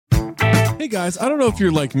Hey guys, I don't know if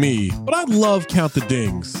you're like me, but I love Count the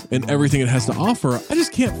Dings and everything it has to offer. I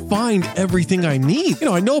just can't find everything I need.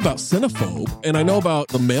 I know about Cinephobe, and I know about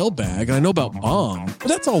the mailbag, and I know about Bomb, but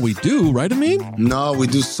that's all we do, right, Amin? No, we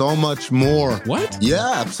do so much more. What?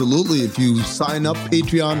 Yeah, absolutely. If you sign up,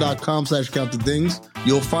 patreon.com/countthedings,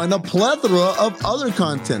 you'll find a plethora of other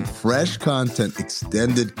content, fresh content,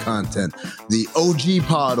 extended content, the OG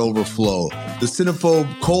pod overflow, the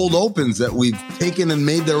Cinephobe cold opens that we've taken and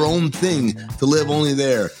made their own thing to live only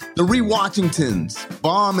there, the Rewatchingtons,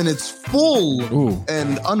 Bomb in its full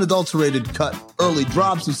and unadulterated cut, early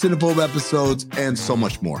drops of Cinephobe episodes, and so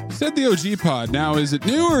much more. Said the OG pod. Now, is it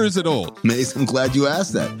new or is it old? Mace, I'm glad you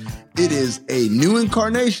asked that. It is a new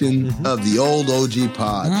incarnation of the old OG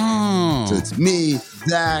pod. Oh. So it's me,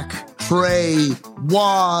 Zach, Trey,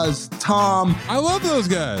 Waz, Tom. I love those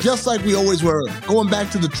guys. Just like we always were. Going back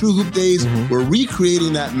to the True Hoop days, we're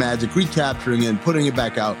recreating that magic, recapturing it, and putting it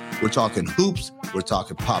back out. We're talking hoops, we're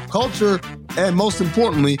talking pop culture, and most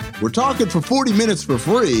importantly, we're talking for 40 minutes for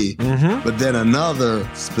free, but then another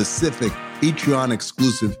specific Patreon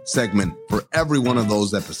exclusive segment for every one of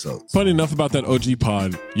those episodes. Funny enough about that OG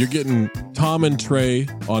pod, you're getting Tom and Trey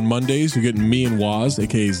on Mondays. You're getting me and Waz,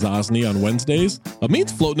 aka Zosny, on Wednesdays.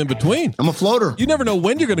 Amin's floating in between. I'm a floater. You never know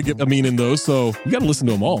when you're going to get Amin in those, so you got to listen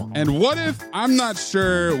to them all. And what if I'm not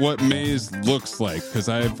sure what Maze looks like? Because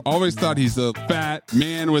I've always thought he's a fat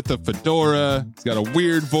man with a fedora. He's got a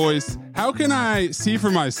weird voice. How can I see for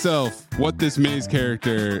myself what this Maze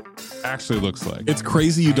character actually looks like? It's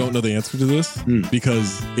crazy you don't know the answer to this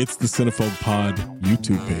because it's the Cinephobe Pod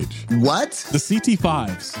YouTube page. What? The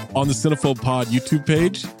CT5s on the Cinephobe Pod YouTube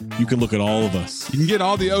page, you can look at all of us. You can get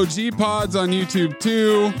all the OG pods on YouTube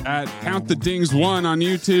too, at Count the Dings 1 on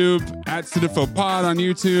YouTube, at Cinephobe Pod on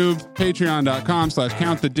YouTube,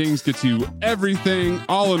 patreon.com/Count the Dings gets you everything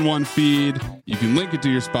all in one feed. You can link it to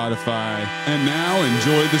your Spotify. And now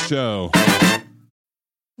enjoy the show.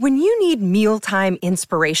 When you need mealtime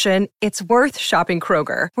inspiration, it's worth shopping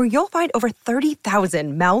Kroger, where you'll find over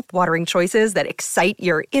 30,000 mouth-watering choices that excite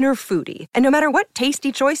your inner foodie. And no matter what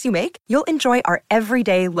tasty choice you make, you'll enjoy our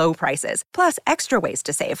everyday low prices, plus extra ways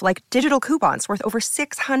to save, like digital coupons worth over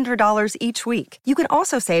 $600 each week. You can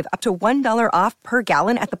also save up to $1 off per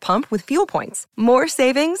gallon at the pump with fuel points. More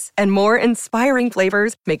savings and more inspiring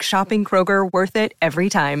flavors make shopping Kroger worth it every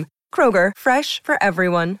time. Kroger, fresh for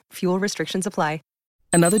everyone. Fuel restrictions apply.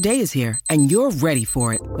 Another day is here, and you're ready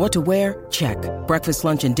for it. What to wear? Check. Breakfast,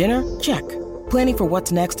 lunch, and dinner? Check. Planning for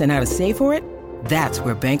what's next and how to save for it? That's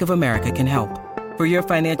where Bank of America can help. For your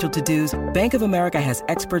financial to-dos, Bank of America has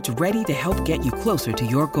experts ready to help get you closer to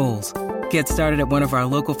your goals. Get started at one of our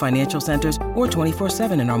local financial centers or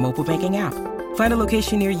 24/7 in our mobile banking app. Find a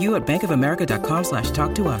location near you at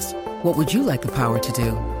bankofamerica.com/talktous. What would you like the power to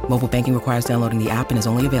do? Mobile banking requires downloading the app and is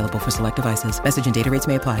only available for select devices. Message and data rates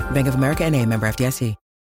may apply. Bank of America N.A., member FDIC.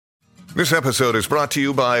 This episode is brought to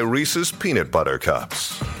you by Reese's Peanut Butter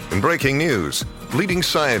Cups. In breaking news, leading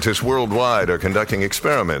scientists worldwide are conducting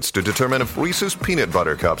experiments to determine if Reese's Peanut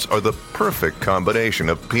Butter Cups are the perfect combination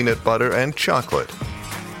of peanut butter and chocolate.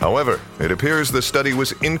 However, it appears the study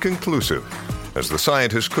was inconclusive, as the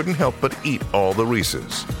scientists couldn't help but eat all the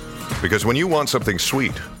Reese's. Because when you want something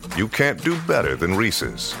sweet, you can't do better than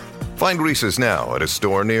Reese's. Find Reese's now at a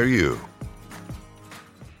store near you.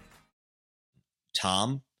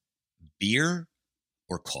 Tom, beer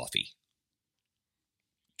or coffee?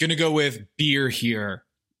 Gonna go with beer here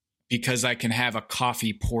because I can have a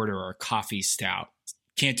coffee porter or a coffee stout.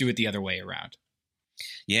 Can't do it the other way around.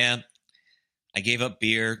 Yeah, I gave up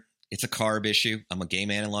beer. It's a carb issue. I'm a gay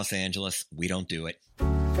man in Los Angeles. We don't do it.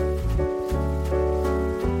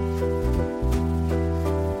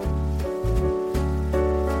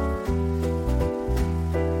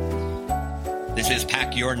 This is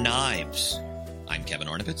Pack Your Knives. I'm Kevin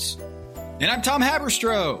Arnovitz. And I'm Tom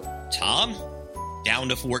Haberstroh. Tom, down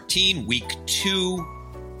to 14, week 2,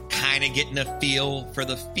 kind of getting a feel for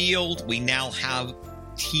the field. We now have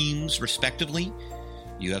teams, respectively.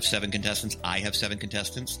 You have 7 contestants. I have 7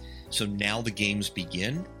 contestants. So now the games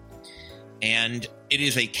begin. And it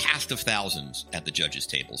is a cast of thousands at the judges'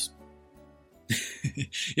 tables.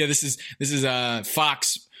 Yeah, this is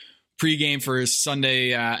Fox pregame for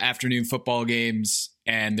Sunday afternoon football games.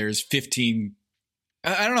 And there's 15.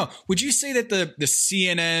 I don't know. Would you say that the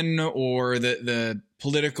CNN or the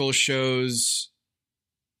political shows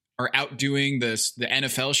are outdoing the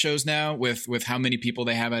NFL shows now with how many people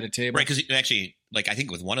they have at a table? Right, because actually, like I think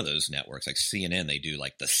with one of those networks, like CNN, they do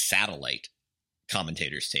like the satellite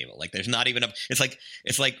commentators table. Like there's not even it's like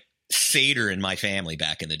Seder in my family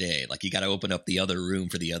back in the day. Like you got to open up the other room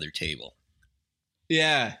for the other table.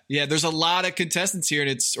 Yeah. There's a lot of contestants here, and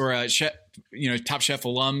Top Chef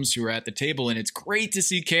alums who are at the table, and it's great to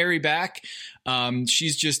see Carrie back.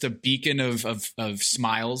 She's just a beacon of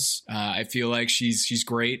smiles. I feel like she's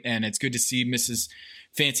great, and it's good to see Mrs.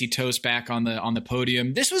 Fancy Toast back on the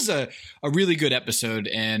podium. This was a really good episode,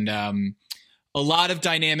 and a lot of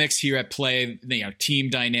dynamics here at play, team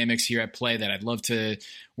dynamics here at play that I'd love to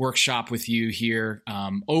workshop with you here.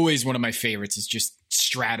 Always one of my favorites is just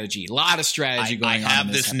strategy. A lot of strategy going on. I have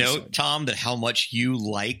in this episode. note, Tom, that how much you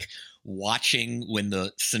like watching when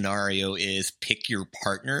the scenario is pick your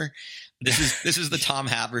partner. This is the Tom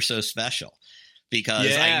Haverso special.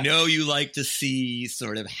 Because I know you like to see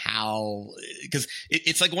sort of how, because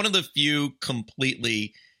it's like one of the few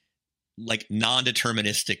completely like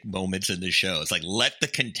non-deterministic moments in the show. It's like, let the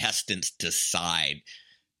contestants decide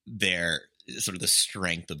their sort of the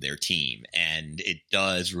strength of their team. And it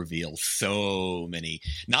does reveal so many,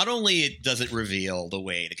 not only does it reveal the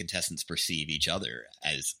way the contestants perceive each other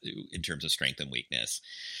as in terms of strength and weakness,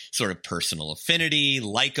 sort of personal affinity,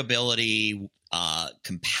 likability,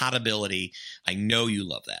 compatibility. I know you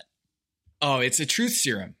love that. Oh, it's a truth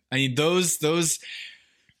serum. I mean, those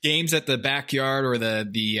games at the backyard or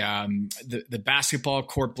the basketball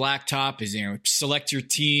court blacktop is, select your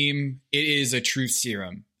team. It is a truth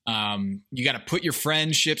serum. You got to put your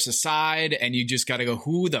friendships aside, and you just got to go,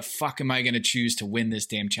 who the fuck am I going to choose to win this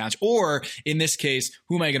damn challenge? Or in this case,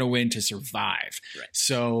 who am I going to win to survive? Right.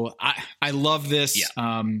 So I love this.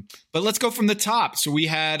 Yeah. But let's go from the top. So we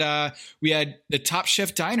had the Top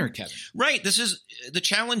Chef Diner, Kevin. Right. The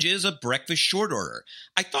challenge is a breakfast short order.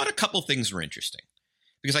 I thought a couple things were interesting,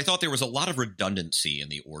 because I thought there was a lot of redundancy in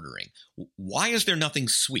the ordering. Why is there nothing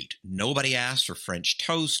sweet? Nobody asked for French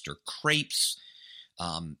toast or crepes,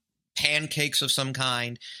 pancakes of some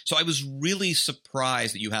kind. So I was really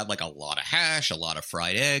surprised that you had like a lot of hash, a lot of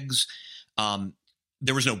fried eggs.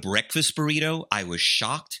 There was no breakfast burrito. I was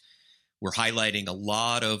shocked. We're highlighting a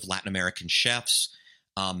lot of Latin American chefs.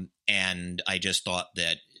 And I just thought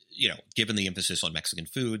that, given the emphasis on Mexican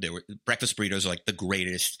food, breakfast burritos are like the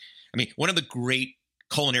greatest. I mean, one of the great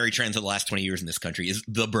culinary trends of the last 20 years in this country is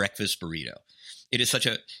the breakfast burrito. It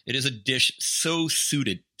is a dish so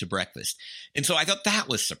suited to breakfast. And so I thought that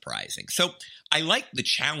was surprising. So I liked the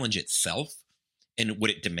challenge itself and what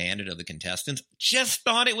it demanded of the contestants. Just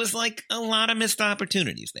thought it was like a lot of missed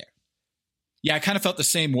opportunities there. Yeah, I kind of felt the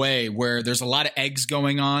same way, where there's a lot of eggs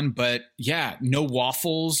going on, but no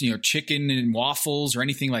waffles, chicken and waffles or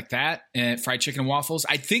anything like that, fried chicken and waffles.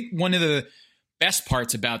 I think one of the best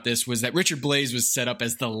parts about this was that Richard Blais was set up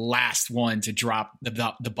as the last one to drop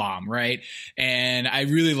the bomb, right? And I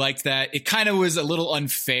really liked that. It kind of was a little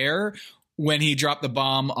unfair when he dropped the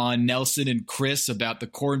bomb on Nelson and Chris about the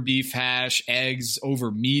corned beef hash, eggs over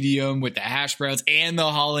medium with the hash browns and the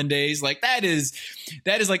hollandaise. Like that is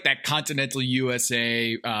like that continental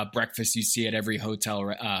USA breakfast you see at every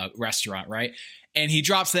hotel restaurant, right? And he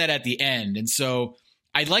drops that at the end. And so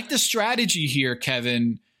I like the strategy here,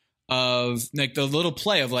 Kevin, of like the little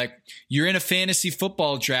play of like, you're in a fantasy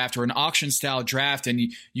football draft or an auction style draft, and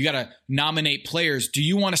you got to nominate players. Do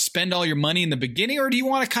you want to spend all your money in the beginning, or do you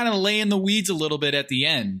want to kind of lay in the weeds a little bit at the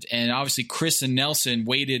end? And obviously Chris and Nelson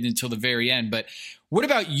waited until the very end. But what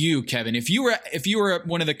about you, Kevin? If you were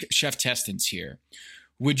one of the chef testants here,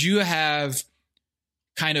 would you have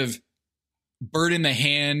kind of bird in the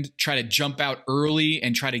hand, try to jump out early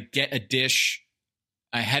and try to get a dish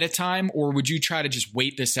ahead of time, or would you try to just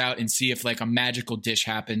wait this out and see if like a magical dish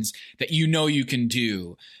happens that you can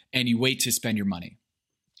do, and you wait to spend your money?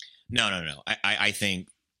 No. I think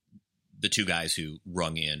the two guys who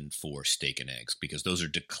rung in for steak and eggs, because those are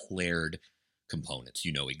declared components.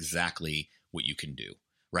 You know exactly what you can do,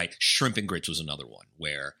 right? Shrimp and grits was another one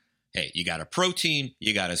where, hey, you got a protein,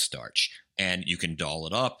 you got a starch, and you can doll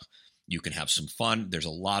it up. You can have some fun. There's a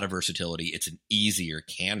lot of versatility. It's an easier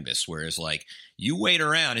canvas, whereas like you wait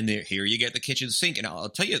around and here you get the kitchen sink. And I'll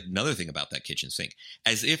tell you another thing about that kitchen sink,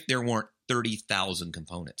 as if there weren't 30,000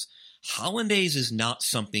 components. Hollandaise is not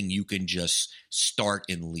something you can just start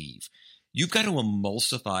and leave. You've got to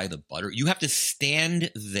emulsify the butter. You have to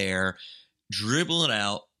stand there, dribble it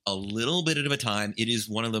out a little bit at a time. It is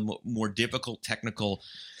one of the more difficult technical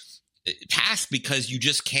task, because you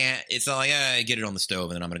just can't. It's not like, I get it on the stove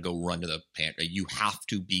and then I'm going to go run to the pantry. You have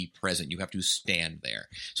to be present. You have to stand there.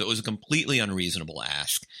 So it was a completely unreasonable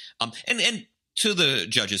ask. And to the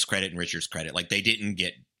judges' credit and Richard's credit, like they didn't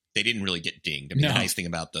really get dinged. I mean, The nice thing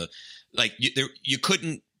about you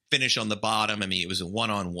couldn't finish on the bottom. I mean, it was a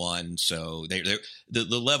 1-on-1, so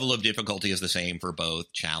the level of difficulty is the same for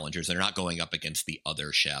both challengers. They're not going up against the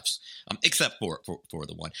other chefs, except for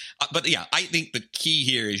the one. But yeah, I think the key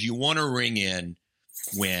here is you want to ring in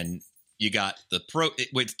when You got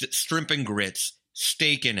with shrimp and grits,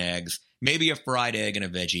 steak and eggs, maybe a fried egg and a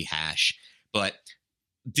veggie hash. But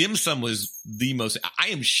dim sum was the most. I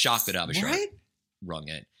am shocked that Avishar rung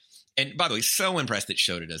it. And by the way, so impressed that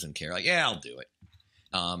Shota doesn't care. Like, yeah, I'll do it.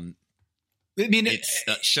 I mean,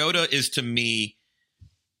 Shota is to me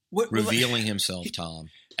revealing himself, Tom,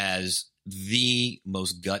 as the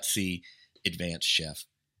most gutsy advanced chef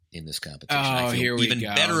in this competition. Oh, I feel here we even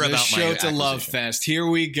go. better about my Shota Love Fest. Here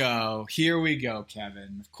we go,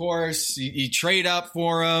 Kevin. Of course, you trade up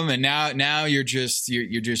for him, and now you're just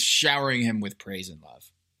showering him with praise and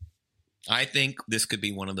love. I think this could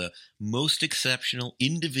be one of the most exceptional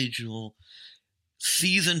individual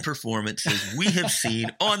season performances we have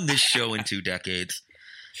seen on this show in 2 decades.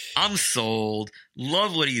 I'm sold.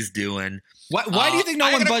 Love what he's doing. Why do you think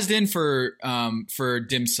no one buzzed in for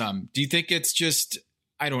dim sum? Do you think it's just,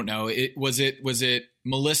 I don't know. Was it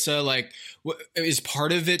Melissa? Like, is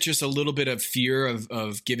part of it just a little bit of fear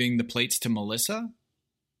of giving the plates to Melissa?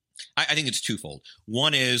 I think it's twofold.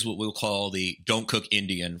 One is what we'll call the "don't cook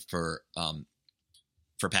Indian" for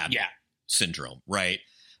Padma syndrome, right?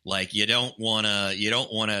 Like you don't want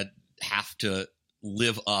to have to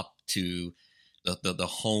live up to the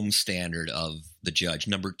home standard of the judge.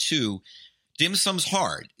 Number 2, dim sum's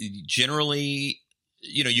hard. Generally,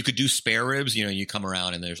 you could do spare ribs. You come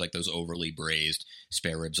around and there's like those overly braised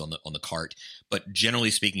spare ribs on the cart. But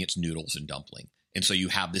generally speaking, it's noodles and dumpling. And so you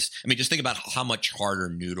have this. I mean, just think about how much harder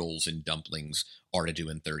noodles and dumplings are to do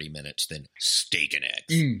in 30 minutes than steak and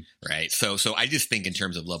eggs, right? So I just think in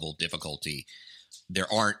terms of level of difficulty,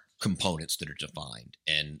 there aren't components that are defined,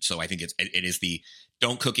 and so I think it is the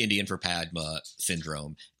don't cook Indian for Padma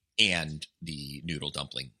syndrome and the noodle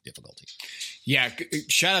dumpling difficulty. Yeah,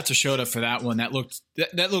 shout out to Shota for that one. That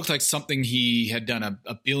looked like something he had done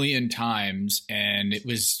a billion times, and it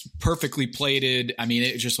was perfectly plated. I mean,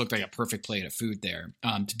 it just looked like a perfect plate of food there.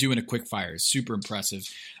 To do in a quick fire is super impressive.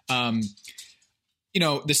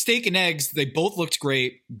 The steak and eggs, they both looked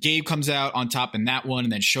great. Gabe comes out on top in that one,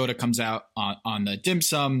 and then Shota comes out on the dim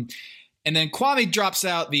sum. And then Kwame drops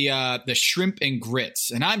out the shrimp and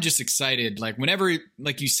grits. And I'm just excited. Like whenever,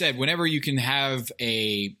 like you said, whenever you can have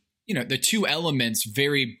the 2 elements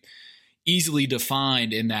very easily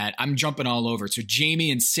defined in that, I'm jumping all over. So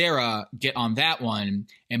Jamie and Sarah get on that one.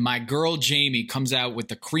 And my girl Jamie comes out with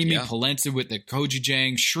the creamy polenta with the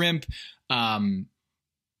gochujang shrimp. I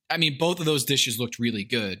mean, both of those dishes looked really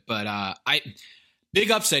good. But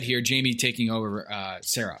big upset here, Jamie taking over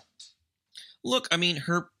Sarah. Look, I mean,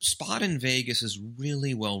 her spot in Vegas is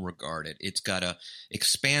really well regarded. It's got a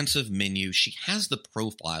expansive menu. She has the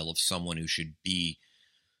profile of someone who should be,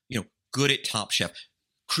 good at Top Chef,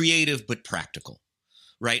 creative but practical,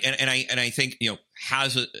 right? And I think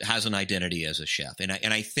has an identity as a chef, and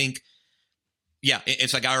I think,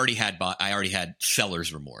 it's like I already had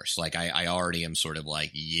seller's remorse. Like I already am sort of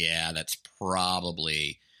like, that's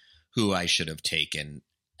probably who I should have taken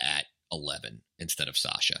at 11 instead of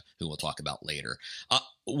Sasha, who we'll talk about later.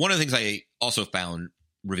 One of the things I also found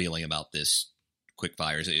revealing about this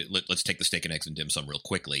quickfire is let's take the steak and eggs and dim sum real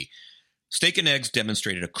quickly. Steak and eggs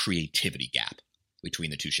demonstrated a creativity gap between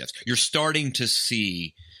the 2 chefs. You're starting to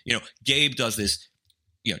see, Gabe does this,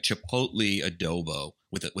 chipotle adobo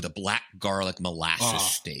with a black garlic molasses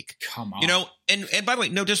steak. Come on. And by the way,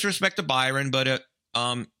 no disrespect to Byron, but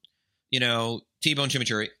T-bone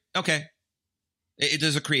chimichurri, okay.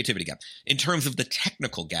 There's a creativity gap. In terms of the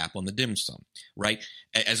technical gap on the dim sum, right?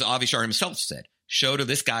 As Avishar himself said, Shota,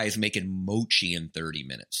 this guy is making mochi in 30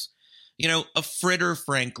 minutes. A fritter,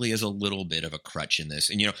 frankly, is a little bit of a crutch in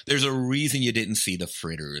this. And, there's a reason you didn't see the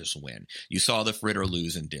fritters win. You saw the fritter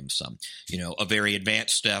lose in dim sum. A very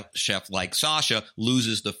advanced chef like Sasha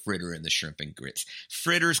loses the fritter in the shrimp and grits.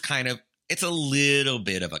 Fritters it's a little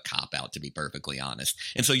bit of a cop-out, to be perfectly honest.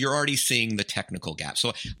 And so you're already seeing the technical gap.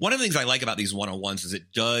 So one of the things I like about these one-on-ones is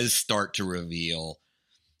it does start to reveal,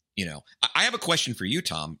 I have a question for you,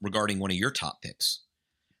 Tom, regarding one of your top picks.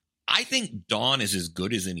 I think Dawn is as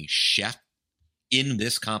good as any chef in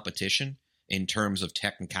this competition in terms of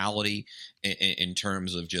technicality, in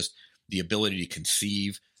terms of just the ability to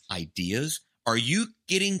conceive ideas. Are you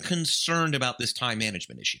getting concerned about this time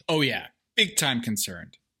management issue? Oh, yeah. Big time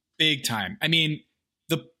concerned. Big time. I mean,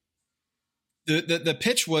 the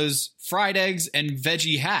pitch was fried eggs and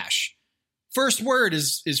veggie hash. First word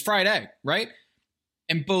is fried egg, right?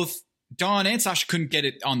 And both Dawn and Sasha couldn't get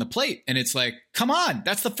it on the plate. And it's like, come on,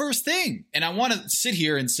 that's the first thing. And I want to sit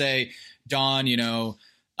here and say, Dawn,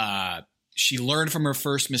 she learned from her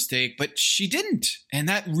first mistake, but she didn't. And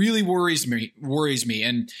that really worries me.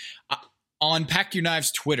 And on Pack Your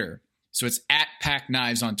Knives Twitter, So it's at Pack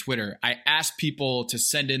Knives on Twitter. I asked people to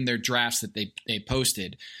send in their drafts that they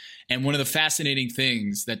posted. And one of the fascinating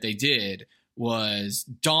things that they did was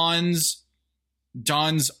Dawn's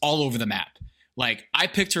all over the map. Like, I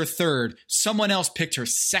picked her third. Someone else picked her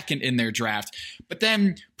second in their draft. But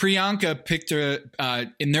then Priyanka picked her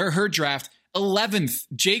in her draft 11th.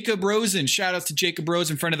 Jacob Rosen, shout out to Jacob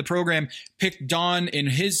Rosen, friend of the program, picked Dawn in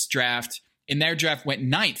his draft. In their draft, went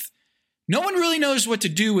 9th. No one really knows what to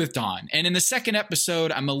do with Dawn. And in the second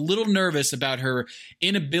episode, I'm a little nervous about her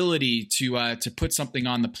inability to put something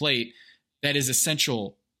on the plate that is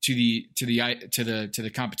essential to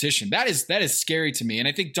the competition. That is scary to me. And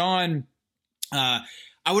I think Dawn, I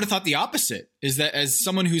would have thought the opposite, is that as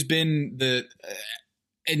someone who's been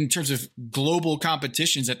in terms of global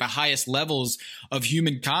competitions at the highest levels of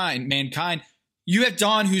mankind, you have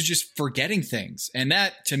Dawn who's just forgetting things. And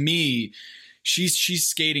that, to me, she's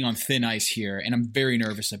skating on thin ice here, and I'm very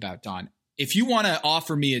nervous about Dawn. If you want to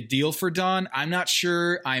offer me a deal for Dawn, I'm not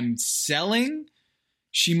sure I'm selling.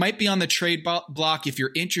 She might be on the trade block if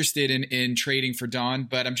you're interested in trading for Dawn,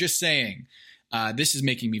 but I'm just saying this is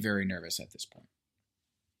making me very nervous at this point.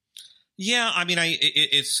 Yeah, I mean,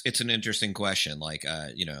 it's an interesting question. Like,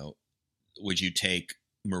 would you take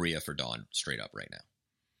Maria for Dawn straight up right now?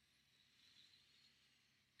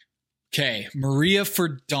 Okay, Maria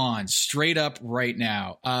for Dawn, straight up right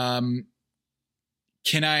now.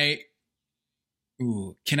 Can I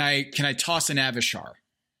toss an Avishar?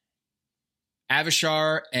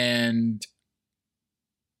 Avishar and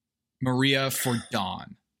Maria for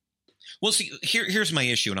Dawn. Well, see, here's my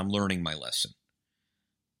issue, and I'm learning my lesson.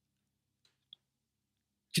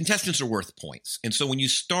 Contestants are worth points. And so when you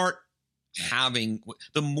start having,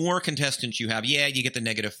 the more contestants you have, yeah, you get the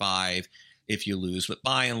 -5 if you lose, but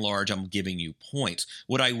by and large, I'm giving you points.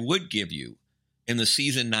 What I would give you in the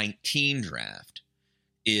season 19 draft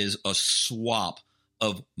is a swap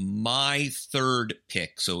of my third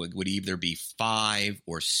pick. So it would either be 5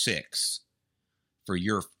 or 6 for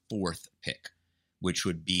your fourth pick, which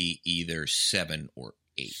would be either 7 or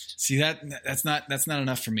 8. See, that's not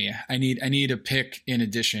enough for me. I need a pick in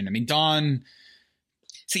addition. I mean, Dawn.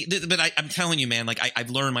 See, but I'm telling you, man, like I've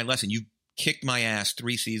learned my lesson. You kicked my ass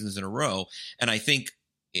 3 seasons in a row, and I think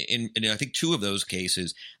in 2 of those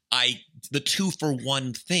cases, the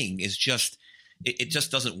 2-for-1 thing is just it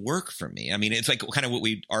just doesn't work for me. I mean, it's like kind of what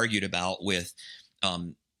we argued about with,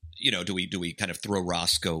 do we kind of throw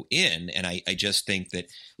Roscoe in? And I just think that,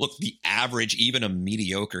 look, the average, even a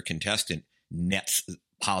mediocre contestant nets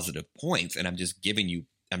positive points, and I'm just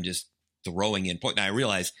throwing in points. Now I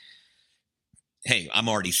realize, hey, I'm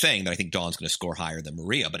already saying that I think Dawn's going to score higher than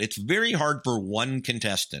Maria, but it's very hard for one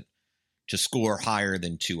contestant to score higher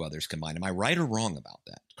than 2 others combined. Am I right or wrong about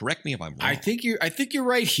that? Correct me if I'm wrong. I think you're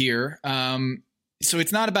right here. So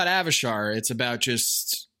it's not about Avishar. It's about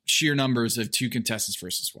just sheer numbers of 2 contestants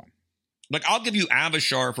versus 1. Like, I'll give you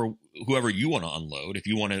Avishar for whoever you want to unload. If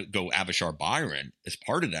you want to go Avishar Byron as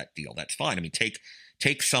part of that deal, that's fine. I mean,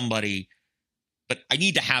 take somebody, but I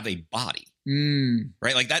need to have a body,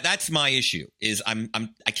 right? Like that's my issue. Is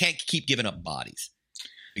I can't keep giving up bodies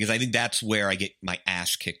because I think that's where I get my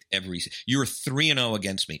ass kicked every. You're 3-0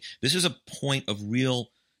 against me. This is a point of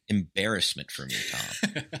real embarrassment for me, Tom.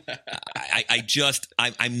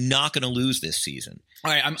 I'm not going to lose this season.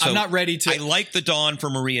 All right, I'm not ready to. I like the Dawn for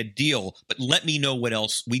Maria deal, but let me know what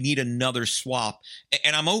else. We need another swap,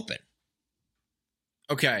 and I'm open.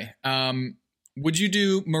 Okay. Would you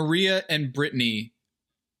do Maria and Brittany?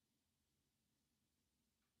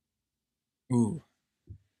 Ooh.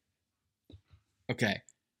 Okay.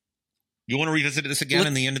 You want to revisit this again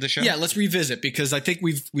in the end of the show? Yeah, let's revisit because I think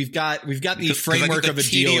we've got the framework of a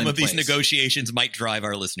deal in place. These negotiations might drive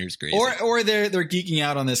our listeners crazy, or they're geeking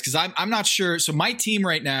out on this because I'm not sure. So my team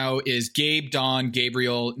right now is Gabe, Dawn,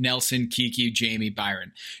 Gabriel, Nelson, Kiki, Jamie,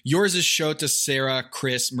 Byron. Yours is Shota, Sarah,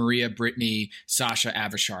 Chris, Maria, Brittany, Sasha,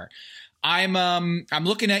 Avishar. I'm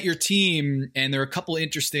looking at your team, and there are a couple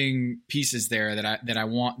interesting pieces there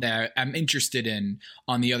that I'm interested in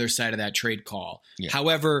on the other side of that trade call. Yeah.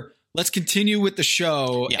 However, let's continue with the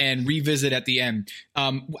show and revisit at the end.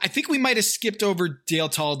 I think we might have skipped over Dale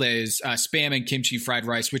Talde's spam and kimchi fried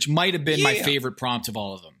rice, which might have been my favorite prompt of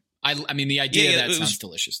all of them. I mean, the idea of that sounds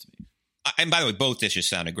delicious to me. And by the way, both dishes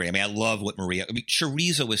sounded great. I mean, I love what Maria. I mean,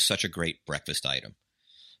 chorizo is such a great breakfast item.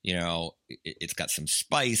 You know, it's got some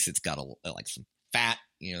spice. It's got some fat.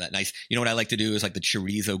 You know, that nice. You know what I like to do is like the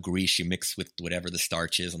chorizo grease you mix with whatever the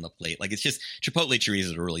starch is on the plate. Like it's just Chipotle chorizo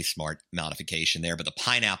is a really smart modification there. But the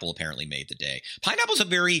pineapple apparently made the day. Pineapple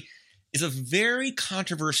is a very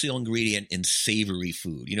controversial ingredient in savory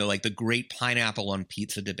food. You know, like the great pineapple on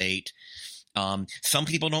pizza debate. Some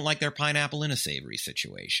people don't like their pineapple in a savory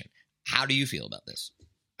situation. How do you feel about this?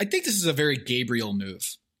 I think this is a very Gabriel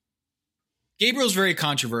move. Gabriel's very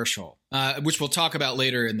controversial, which we'll talk about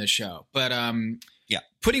later in the show. But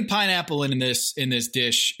putting pineapple in this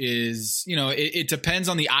dish is, it depends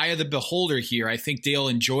on the eye of the beholder here. I think Dale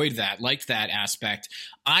enjoyed that, liked that aspect.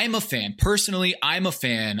 I'm a fan. Personally, I'm a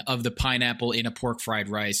fan of the pineapple in a pork fried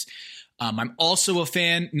rice. I'm also a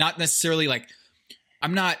fan, not necessarily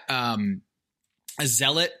I'm not a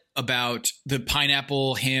zealot about the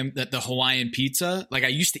pineapple ham, the Hawaiian pizza. Like I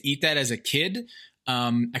used to eat that as a kid.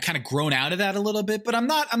 I kind of grown out of that a little bit, but I'm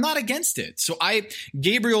not against it. So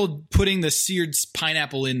Gabriel putting the seared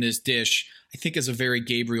pineapple in this dish, I think is a very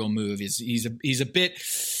Gabriel move. He's a bit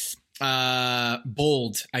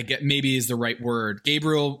bold, I get maybe is the right word.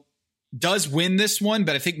 Gabriel does win this one,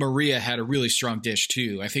 but I think Maria had a really strong dish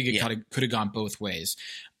too. I think it could have gone both ways.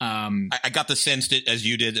 I got the sense that, as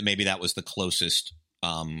you did, that maybe that was the closest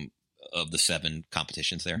of the 7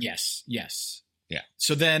 competitions there. Yes. Yeah.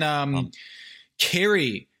 So then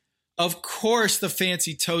Carrie, of course, the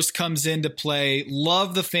fancy toast comes into play.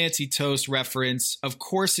 Love the fancy toast reference. Of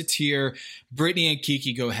course, it's here. Brittany and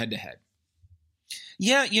Kiki go head to head.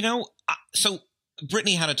 Yeah, so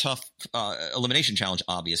Brittany had a tough elimination challenge,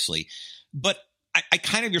 obviously, but I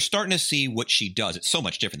kind of, you're starting to see what she does. It's so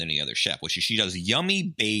much different than any other chef, which she does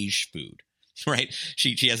yummy beige food, right?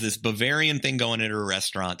 She has this Bavarian thing going in her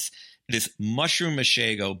restaurants. This mushroom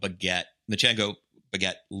Manchego baguette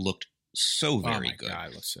looked so very good. God,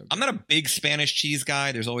 it looks so good. I'm not a big Spanish cheese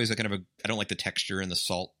guy. There's always I don't like the texture and the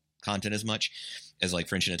salt content as much as like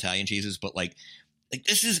French and Italian cheeses, but like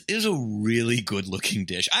this is a really good looking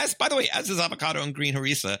dish. By the way, as is avocado and green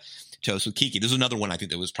harissa toast with Kiki. This is another one I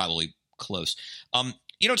think that was probably close.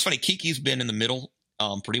 It's funny. Kiki's been in the middle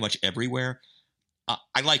pretty much everywhere.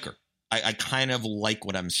 I like her. I kind of like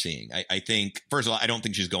what I'm seeing. I think, first of all, I don't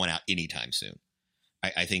think she's going out anytime soon.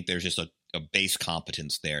 I think there's just a base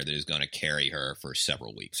competence there that is going to carry her for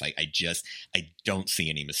several weeks. I don't see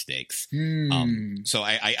any mistakes. So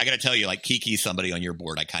I got to tell you, like Kiki's somebody on your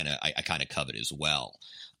board I kind of covet as well.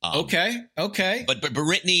 Okay. But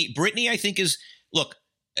Brittany, I think look,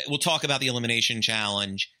 we'll talk about the elimination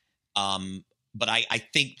challenge. But I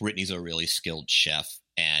think Brittany's a really skilled chef.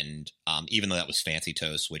 And even though that was fancy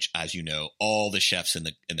toast, which, as you know, all the chefs in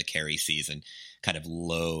the Carrie season kind of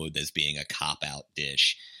loathe as being a cop-out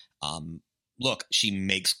dish. Look, she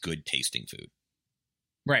makes good tasting food.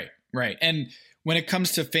 Right. And when it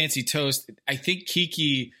comes to fancy toast, I think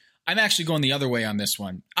Kiki, I'm actually going the other way on this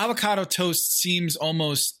one. Avocado toast seems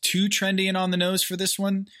almost too trendy and on the nose for this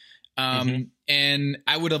one. And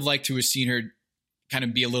I would have liked to have seen her kind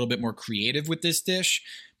of be a little bit more creative with this dish.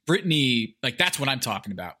 Brittany, like that's what I'm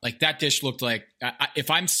talking about. Like that dish looked like, if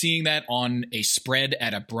I'm seeing that on a spread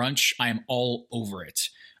at a brunch, I am all over it.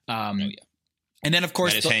 And then, of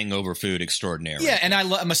course, that is hangover food extraordinary. Yeah, and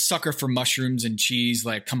I'm a sucker for mushrooms and cheese.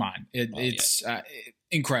 Like, come on, it's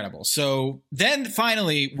incredible. So then,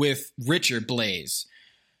 finally, with Richard Blais,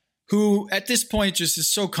 who at this point just is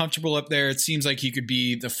so comfortable up there, it seems like he could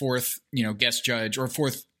be the fourth, guest judge or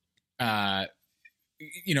fourth, permanent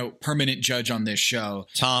judge on this show.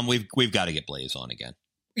 Tom, we've got to get Blais on again.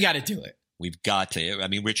 We got to do it. We've got to. I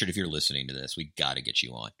mean, Richard, if you're listening to this, we got to get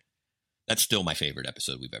you on. That's still my favorite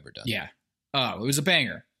episode we've ever done. Yeah. Oh, it was a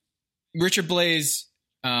banger. Richard Blais,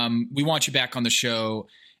 we want you back on the show,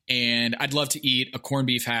 and I'd love to eat a corned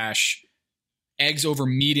beef hash, eggs over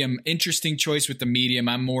medium. Interesting choice with the medium.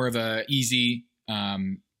 I'm more of a easy,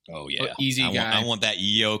 easy guy. I want that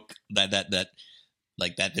yolk, that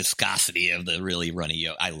viscosity of the really runny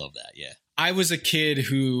yolk. I love that. Yeah. I was a kid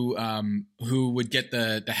who would get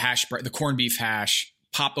the corned beef hash,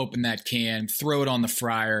 pop open that can, throw it on the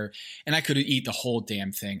fryer, and I could eat the whole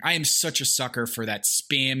damn thing. I am such a sucker for that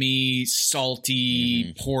spammy,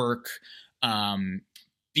 salty pork,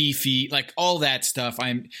 beefy, like all that stuff.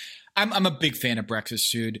 I'm a big fan of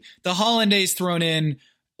breakfast food. The hollandaise thrown in,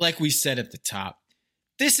 like we said at the top.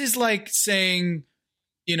 This is like saying,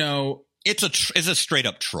 it's a straight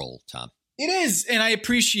up troll, Tom. It is, and I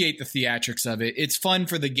appreciate the theatrics of it. It's fun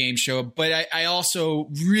for the game show, but I also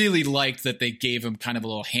really liked that they gave him kind of a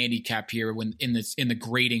little handicap here when in the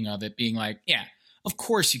grading of it, being like, yeah, of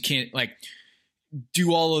course you can't like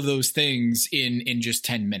do all of those things in just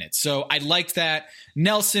 10 minutes. So I liked that.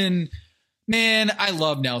 Nelson, man, I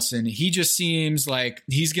love Nelson. He just seems like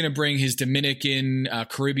he's going to bring his Dominican,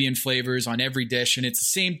 Caribbean flavors on every dish, and it's the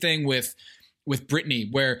same thing with Brittany,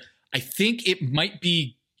 where I think it might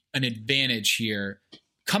be an advantage here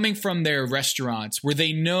coming from their restaurants where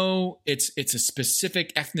they know it's a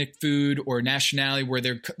specific ethnic food or nationality, where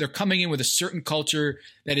they're coming in with a certain culture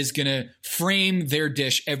that is going to frame their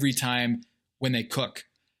dish every time when they cook,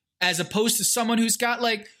 as opposed to someone who's got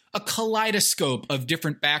like a kaleidoscope of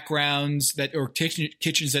different backgrounds or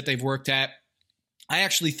kitchens that they've worked at. I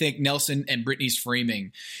actually think Nelson and Brittany's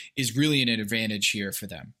framing is really an advantage here for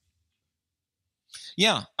them.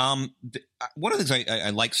 Yeah. One of the things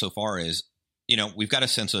I like so far is, we've got a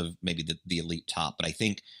sense of maybe the elite top, but I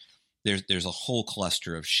think there's a whole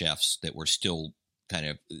cluster of chefs that we're still that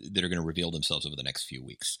are going to reveal themselves over the next few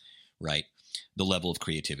weeks, right? The level of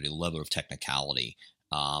creativity, the level of technicality,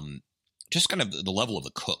 just kind of the level of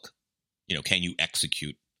the cook. Can you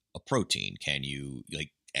execute a protein? Can you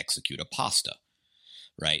execute a pasta?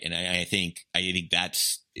 Right. And I think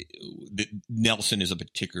that's Nelson is a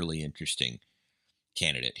particularly interesting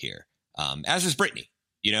candidate here, as is Brittany.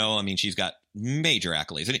 She's got major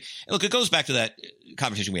accolades. And look, it goes back to that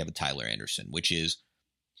conversation we had with Tyler Anderson, which is,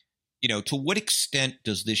 to what extent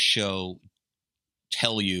does this show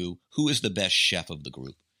tell you who is the best chef of the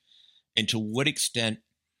group? And to what extent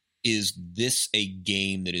is this a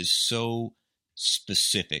game that is so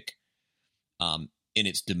specific in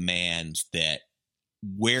its demands that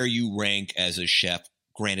where you rank as a chef,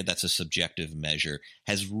 granted that's a subjective measure,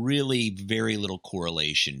 has really very little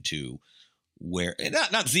correlation to where,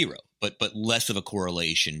 not zero, but less of a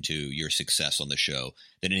correlation to your success on the show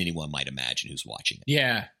than anyone might imagine who's watching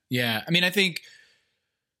it. Yeah. I think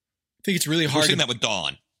it's really hard. We're seeing that with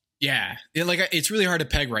Dawn. Yeah. It's really hard to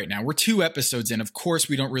peg right now. We're 2 episodes in. Of course,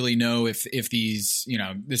 we don't really know if these,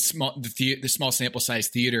 the small sample size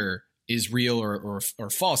theater is real or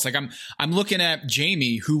false. Like I'm looking at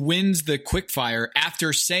Jamie, who wins the quickfire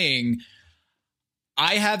after saying,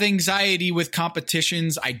 I have anxiety with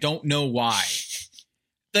competitions. I don't know why.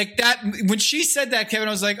 Like that, when she said that, Kevin,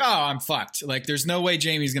 I was like, oh, I'm fucked. Like, there's no way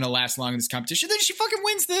Jamie's going to last long in this competition. Then she fucking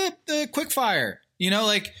wins the quickfire.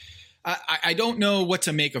 I don't know what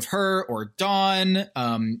to make of her or Dawn.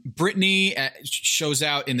 Brittany shows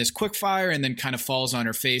out in this quickfire and then kind of falls on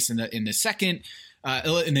her face in the second,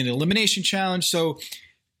 in an elimination challenge. So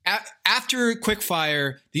after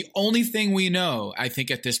quickfire, the only thing we know, I think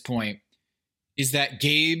at this point, is that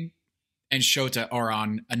Gabe and Shota are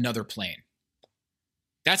on another plane.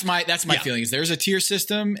 That's my feeling. Is there's a tier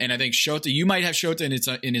system, and I think Shota, you might have Shota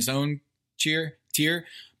in his own tier,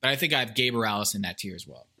 but I think I have Gabe Morales in that tier as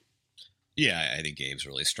well. Yeah, I think Gabe's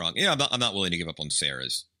really strong. Yeah, I'm not willing to give up on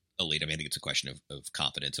Sarah's elite. I think it's a question of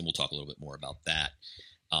confidence, and we'll talk a little bit more about that.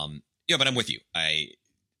 But I'm with you.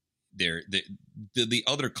 The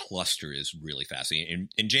other cluster is really fascinating,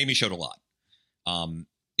 and Jamie showed a lot. And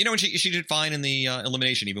she did fine in the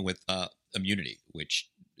elimination, even with immunity, which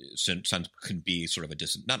sometimes can be sort of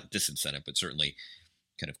not a disincentive, but certainly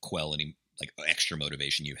kind of quell any extra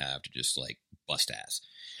motivation you have to just bust ass.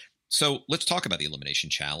 So let's talk about the elimination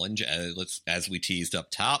challenge. As we teased up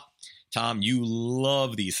top, Tom, you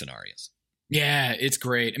love these scenarios. Yeah, it's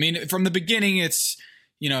great. I mean, from the beginning, it's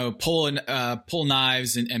pull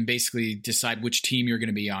knives and basically decide which team you're going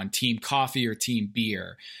to be on, team coffee or team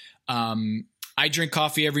beer. I drink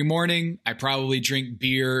coffee every morning. I probably drink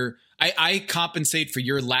beer. I compensate for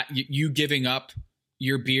you giving up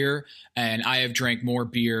your beer, and I have drank more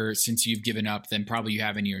beer since you've given up than probably you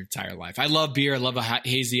have in your entire life. I love beer. I love a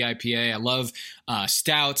hazy IPA. I love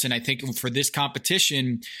stouts, and I think for this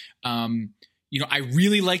competition, I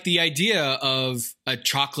really like the idea of a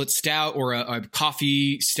chocolate stout or a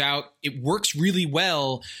coffee stout. It works really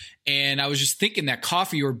well. And I was just thinking that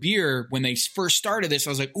coffee or beer, when they first started this, I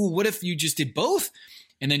was like, ooh, what if you just did both?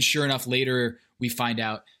 And then sure enough, later we find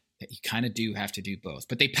out that you kind of do have to do both.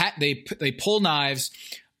 But they pull knives.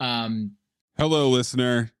 Hello,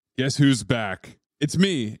 listener. Guess who's back? It's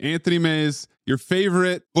me, Anthony Mays, your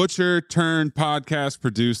favorite butcher turned podcast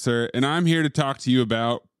producer. And I'm here to talk to you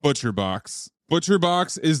about ButcherBox.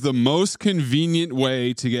 ButcherBox is the most convenient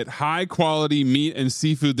way to get high quality meat and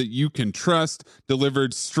seafood that you can trust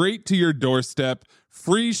delivered straight to your doorstep,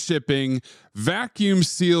 free shipping, vacuum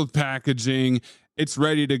sealed packaging. It's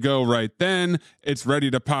ready to go right then. It's ready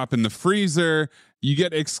to pop in the freezer. You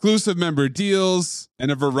get exclusive member deals and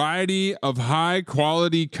a variety of high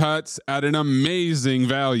quality cuts at an amazing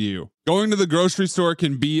value. Going to the grocery store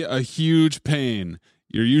can be a huge pain.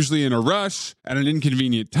 You're usually in a rush at an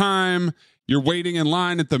inconvenient time. You're waiting in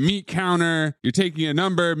line at the meat counter. You're taking a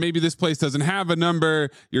number. Maybe this place doesn't have a number.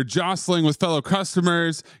 You're jostling with fellow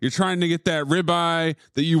customers. You're trying to get that ribeye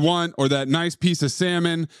that you want or that nice piece of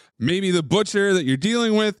salmon. Maybe the butcher that you're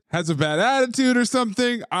dealing with has a bad attitude or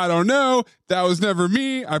something. I don't know. That was never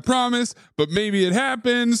me, I promise, but maybe it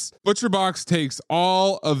happens. ButcherBox takes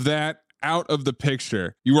all of that out of the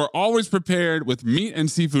picture. You are always prepared with meat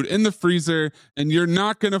and seafood in the freezer, and you're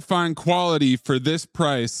not going to find quality for this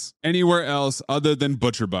price anywhere else other than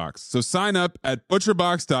ButcherBox. So sign up at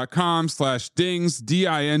butcherbox.com/dings,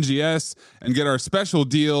 D-I-N-G-S, and get our special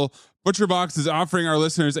deal. ButcherBox is offering our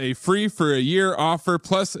listeners a free for a year offer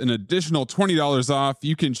plus an additional $20 off.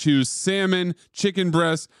 You can choose salmon, chicken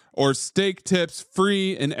breast, or steak tips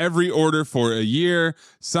free in every order for a year.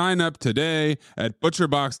 Sign up today at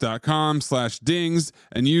butcherbox.com/dings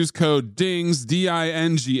and use code DINGS,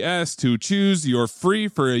 D-I-N-G-S, to choose your free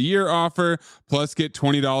for a year offer plus get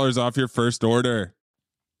 $20 off your first order.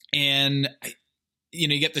 And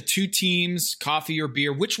you get the two teams, coffee or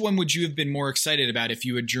beer. Which one would you have been more excited about if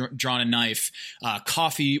you had drawn a knife,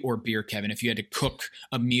 coffee or beer, Kevin, if you had to cook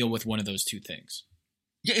a meal with one of those two things?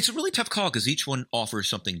 Yeah, it's a really tough call because each one offers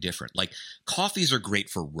something different. Like coffees are great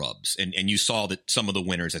for rubs, and you saw that some of the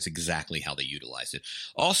winners, that's exactly how they utilized it.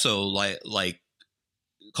 Also, like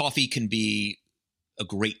coffee can be a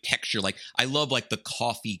great texture. Like I love like the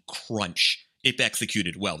coffee crunch if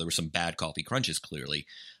executed well. There were some bad coffee crunches clearly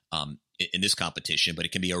in this competition, but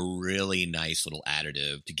it can be a really nice little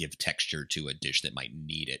additive to give texture to a dish that might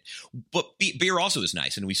need it. But beer also is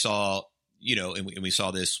nice, and we saw. And we saw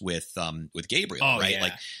this with Gabriel, right?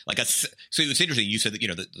 Yeah. So it's interesting. You said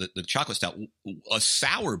that the chocolate stout, a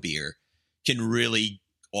sour beer can really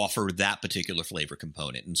offer that particular flavor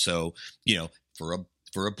component. And so for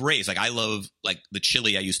a braise, like I love like the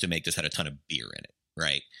chili I used to make. This had a ton of beer in it,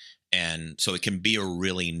 right? And so it can be a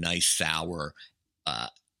really nice sour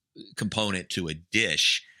component to a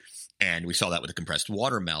dish. And we saw that with the compressed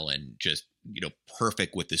watermelon, just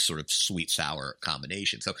perfect with this sort of sweet sour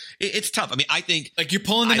combination. So it's tough. I mean, I think like you're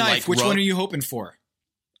pulling the knife. Which one are you hoping for?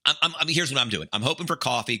 I mean, here's what I'm doing. I'm hoping for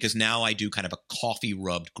coffee because now I do kind of a coffee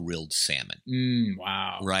rubbed grilled salmon.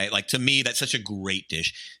 Wow. Right. Like to me, that's such a great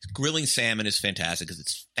dish. Grilling salmon is fantastic because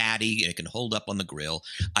it's fatty and it can hold up on the grill.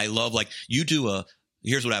 I love like you do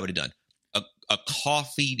here's what I would have done. A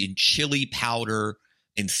coffee and chili powder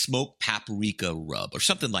and smoked paprika rub or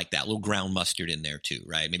something like that. A little ground mustard in there too,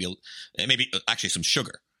 right? Maybe actually some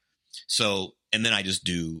sugar. So, and then I just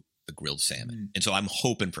do the grilled salmon. And so I'm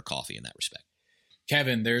hoping for coffee in that respect.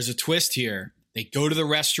 Kevin, there's a twist here. They go to the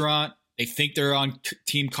restaurant. They think they're on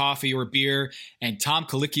team coffee or beer. And Tom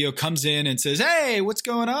Colicchio comes in and says, "Hey, what's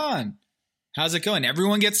going on? How's it going?"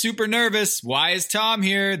 Everyone gets super nervous. Why is Tom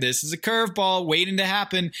here? This is a curveball waiting to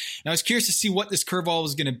happen. And I was curious to see what this curveball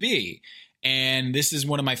was going to be. And this is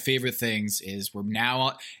one of my favorite things is we're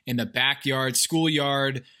now in the backyard,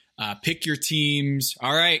 schoolyard, pick your teams.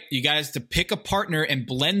 All right, you guys to pick a partner and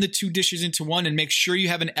blend the two dishes into one and make sure you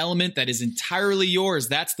have an element that is entirely yours.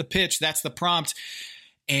 That's the pitch. That's the prompt.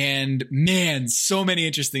 And man, so many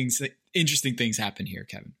interesting things happen here,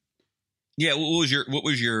 Kevin. Yeah, what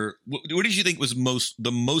did you think was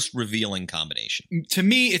the most revealing combination? To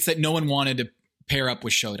me, it's that no one wanted to pair up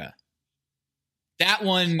with Shota. That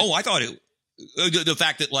one. Oh, I thought the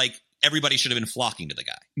fact that like everybody should have been flocking to the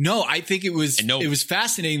guy. No, I think it was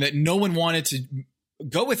fascinating that no one wanted to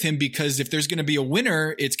go with him because if there's going to be a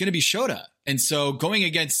winner, it's going to be Shota. And so going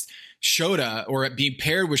against Shota or being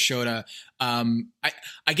paired with Shota, I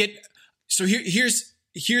get. So here's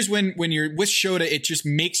when you're with Shota, it just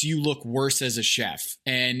makes you look worse as a chef.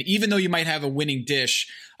 And even though you might have a winning dish,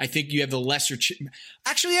 I think you have the lesser.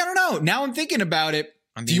 Actually, I don't know. Now I'm thinking about it.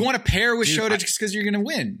 I mean, do you want to pair with Shota just because you're going to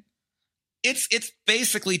win? It's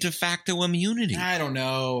basically de facto immunity. I don't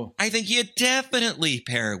know. I think you definitely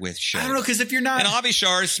pair with Shota. I don't know, because if you're not... And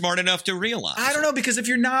Avishar is smart enough to realize. I don't know, because if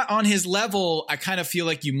you're not on his level, I kind of feel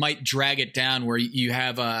like you might drag it down where you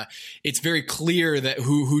have it's very clear that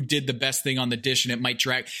who did the best thing on the dish, and it might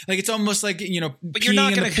drag... Like, it's almost like, But you're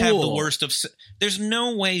not going to have the worst of... There's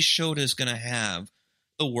no way Shota is going to have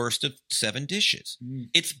the worst of 7 dishes.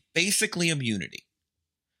 It's basically immunity.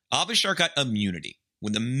 Avishar got immunity.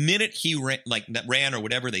 When the minute he ran or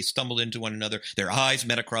whatever, they stumbled into one another, their eyes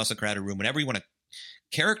met across a crowded room, whatever you want to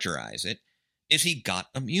characterize it, is he got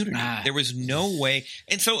immunity. There was no way.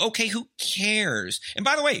 And so, okay, who cares? And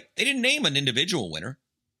by the way, they didn't name an individual winner.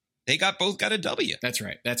 They both got a W. That's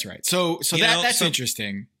right. So that's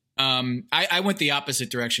interesting. I went the opposite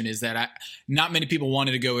direction, is that not many people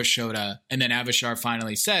wanted to go with Shota, and then Avishar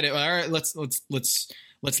finally said, all right, let's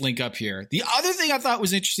link up here. The other thing I thought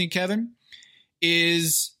was interesting, Kevin,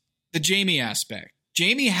 is the Jamie aspect.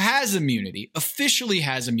 Jamie has immunity, officially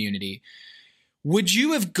has immunity. Would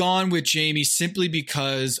you have gone with Jamie simply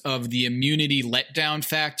because of the immunity letdown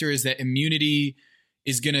factor? Is that immunity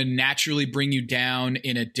is going to naturally bring you down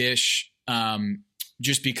in a dish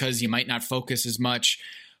just because you might not focus as much?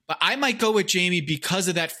 But I might go with Jamie because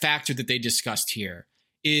of that factor that they discussed here,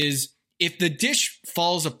 is if the dish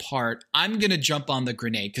falls apart, I'm going to jump on the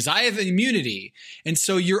grenade because I have immunity. And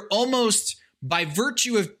so you're almost, by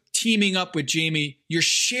virtue of teaming up with Jamie, you're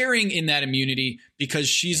sharing in that immunity because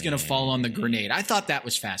she's going to fall on the grenade. I thought that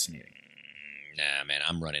was fascinating. Nah, man,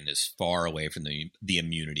 I'm running as far away from the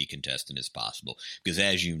immunity contestant as possible because,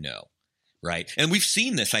 as you know, right? And we've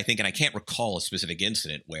seen this, I think, and I can't recall a specific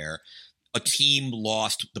incident where a team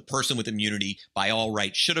lost the person with immunity by all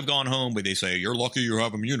rights should have gone home, but they say, you're lucky you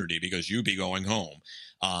have immunity because you be going home.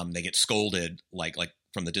 They get scolded like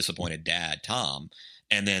from the disappointed dad, Tom.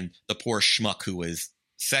 And then the poor schmuck who was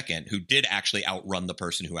second, who did actually outrun the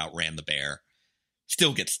person who outran the bear,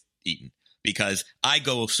 still gets eaten. Because I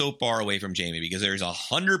go so far away from Jamie because there's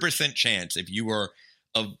 100% chance if you were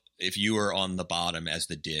on the bottom as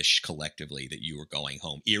the dish collectively that you were going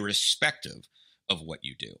home, irrespective of what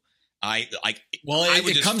you do.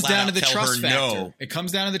 It comes down to the trust factor. No. It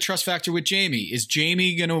comes down to the trust factor with Jamie. Is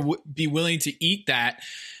Jamie going to be willing to eat that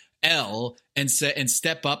L and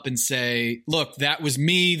step up and say, "Look, that was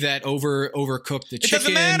me that overcooked the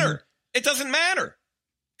chicken." It doesn't matter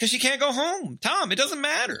because she can't go home, Tom. It doesn't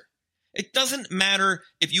matter. It doesn't matter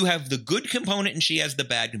if you have the good component and she has the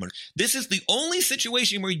bad component. This is the only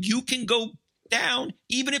situation where you can go down,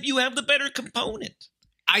 even if you have the better component.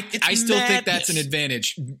 I still think that's an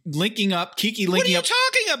advantage. Linking up, Kiki linking up. What are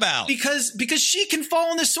you talking about? Because she can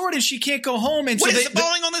fall on the sword and she can't go home. And what is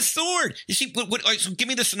falling on the sword? So give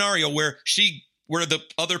me the scenario where the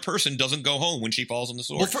other person doesn't go home when she falls on the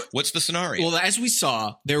sword. What's the scenario? Well, as we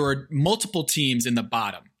saw, there were multiple teams in the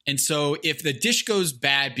bottom. And so if the dish goes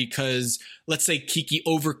bad because, let's say, Kiki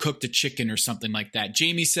overcooked a chicken or something like that,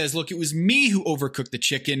 Jamie says, look, it was me who overcooked the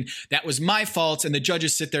chicken. That was my fault. And the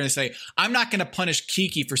judges sit there and say, I'm not going to punish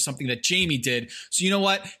Kiki for something that Jamie did. So you know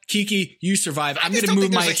what? Kiki, you survive. I'm going to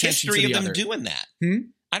move my attention to the other. I don't think there's a history of them doing that.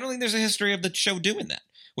 I don't think there's a history of the show doing that.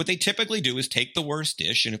 What they typically do is take the worst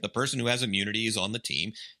dish, and if the person who has immunity is on the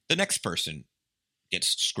team, the next person gets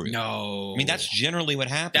screwed. No, I mean that's generally what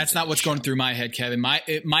happens. That's not what's going through my head, Kevin. My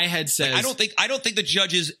head says I don't think the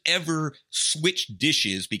judges ever switch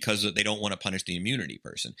dishes because they don't want to punish the immunity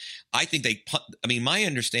person. I think my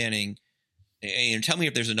understanding, and tell me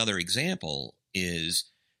if there's another example, is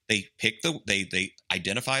they pick they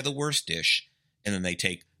identify the worst dish, and then they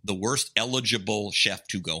take the worst eligible chef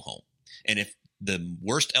to go home. And if the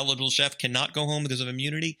worst eligible chef cannot go home because of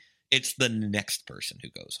immunity, it's the next person who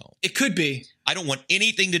goes home. It could be. I don't want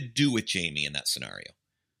anything to do with Jamie in that scenario.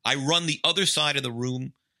 I run the other side of the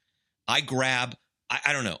room. I grab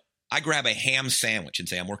a ham sandwich and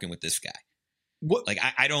say, I'm working with this guy. What? Like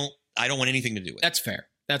I don't want anything to do with it.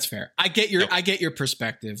 That's fair. I get your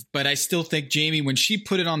perspective, but I still think Jamie, when she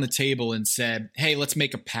put it on the table and said, hey, let's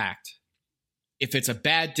make a pact. If it's a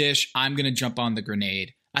bad dish, I'm going to jump on the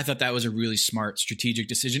grenade. I thought that was a really smart strategic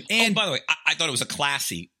decision. And by the way, I thought it was a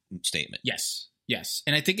classy statement. Yes.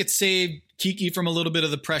 And I think it saved Kiki from a little bit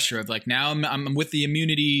of the pressure of like, now I'm with the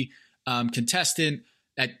immunity contestant.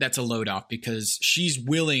 That's a load off because she's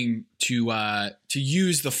willing to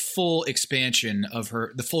use the full expansion of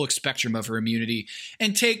the full spectrum of her immunity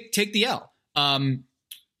and take the L.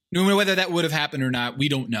 No matter whether that would have happened or not, we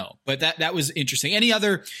don't know. But that was interesting. Any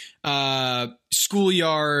other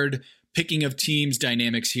schoolyard picking of teams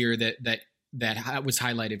dynamics here that was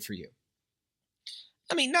highlighted for you?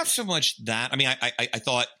 I mean, not so much that. I mean, I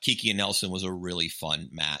thought Kiki and Nelson was a really fun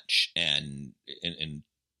match, and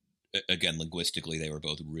again, linguistically, they were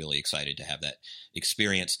both really excited to have that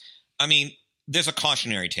experience. I mean, there's a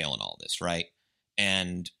cautionary tale in all this, right?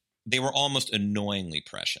 And they were almost annoyingly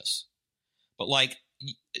precious. But like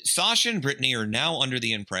Sasha and Brittany are now under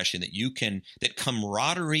the impression that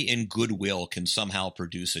camaraderie and goodwill can somehow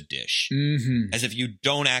produce a dish, as if you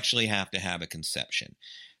don't actually have to have a conception.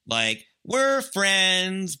 Like, we're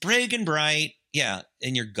friends, big and bright. Yeah.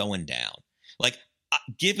 And you're going down. Like,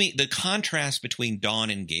 give me the contrast between Dawn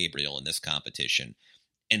and Gabriel in this competition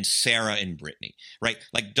and Sarah and Brittany, right?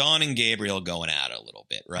 Like Dawn and Gabriel going at it a little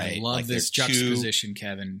bit, right? I love like this juxtaposition,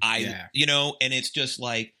 Kevin. And it's just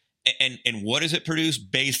like, and what does it produce?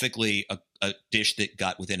 Basically a dish that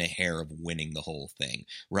got within a hair of winning the whole thing,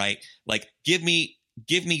 right? Like, give me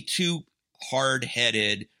two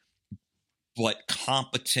hard-headed, but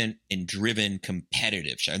competent and driven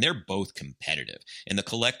competitive show. And they're both competitive. And the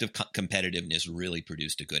collective competitiveness really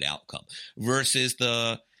produced a good outcome versus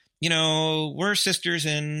the we're sisters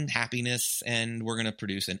in happiness, and we're going to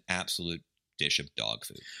produce an absolute dish of dog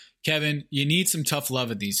food. Kevin, you need some tough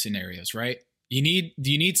love in these scenarios, right? You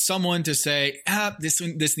need someone to say,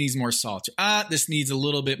 this needs more salt. This needs a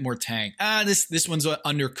little bit more tang. This one's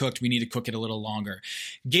undercooked. We need to cook it a little longer.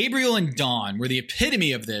 Gabriel and Dawn were the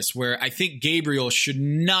epitome of this, where I think Gabriel should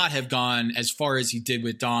not have gone as far as he did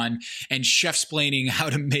with Dawn and chef-splaining how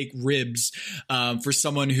to make ribs for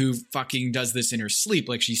someone who fucking does this in her sleep,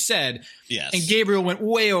 like she said. Yes. And Gabriel went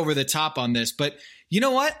way over the top on this, but you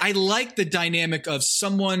know what? I like the dynamic of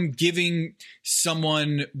someone giving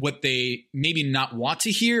someone what they maybe not want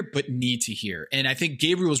to hear, but need to hear. And I think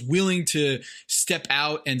Gabriel is willing to step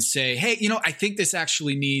out and say, hey, I think this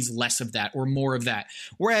actually needs less of that or more of that.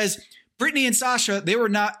 Whereas Brittany and Sasha, they're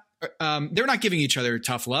not giving each other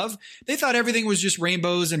tough love. They thought everything was just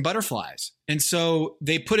rainbows and butterflies. And so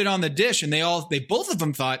they put it on the dish, and they both of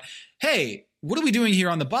them thought, hey, what are we doing here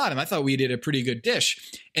on the bottom? I thought we did a pretty good dish.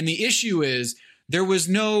 And the issue is, there was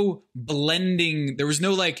no blending. There was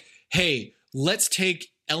no like, hey, let's take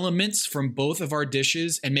elements from both of our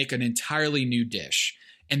dishes and make an entirely new dish.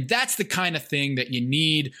 And that's the kind of thing that you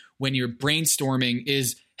need when you're brainstorming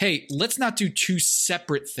is, hey, let's not do two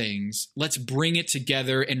separate things. Let's bring it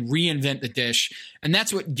together and reinvent the dish. And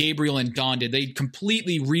that's what Gabriel and Dawn did. They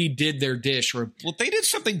completely redid their dish. Well, they did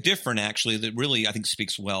something different, actually, that really, I think,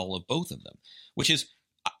 speaks well of both of them, which is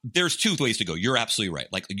there's two ways to go. You're absolutely right.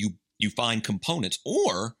 Like you find components,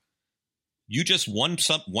 or you just one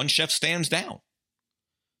chef stands down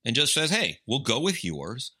and just says, hey, we'll go with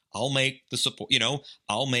yours. I'll make the support,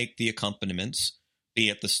 I'll make the accompaniments, be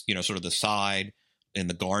it the, sort of the side and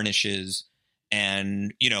the garnishes.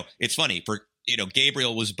 And, it's funny for,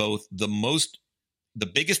 Gabriel was both the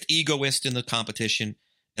biggest egoist in the competition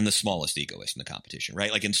and the smallest egoist in the competition, right?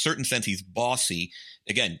 Like in certain sense, he's bossy.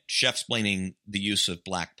 Again, chef-splaining the use of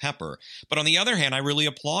black pepper. But on the other hand, I really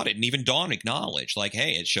applaud it. And even Dawn acknowledged, like,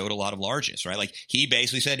 hey, it showed a lot of largeness, right? Like he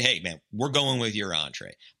basically said, hey, man, we're going with your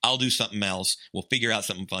entree. I'll do something else. We'll figure out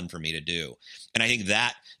something fun for me to do. And I think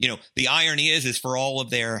that, the irony is for all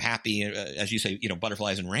of their happy, as you say,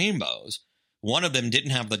 butterflies and rainbows, one of them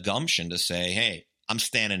didn't have the gumption to say, hey, I'm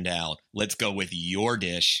standing down. Let's go with your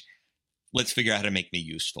dish. Let's figure out how to make me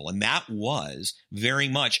useful. And that was very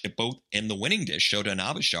much both in the winning dish, Shota and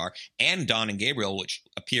Avishar, and Dawn and Gabriel, which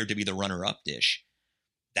appeared to be the runner-up dish.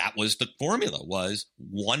 That was the formula, was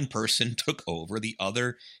one person took over, the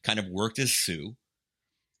other kind of worked as Sue,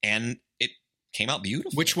 and it came out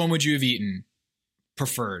beautiful. Which one would you have eaten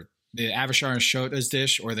preferred? The Avishar and Shota's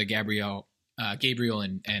dish, or the Gabriel and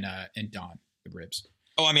Dawn, the ribs?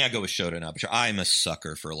 Oh, I mean, I go with Shota and Avishar. I'm a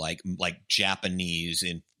sucker for like Japanese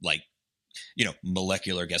in like,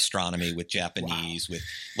 molecular gastronomy with Japanese, wow.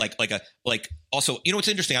 with also, what's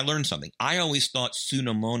interesting? I learned something. I always thought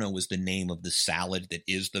Tsunomono was the name of the salad that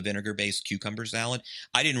is the vinegar-based cucumber salad.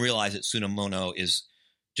 I didn't realize that Tsunomono is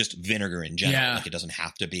just vinegar in general. Yeah. Like it doesn't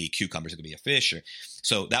have to be cucumbers. It could be a fish.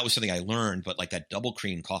 So that was something I learned, but like that double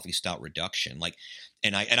cream coffee stout reduction,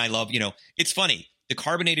 and I love, it's funny. The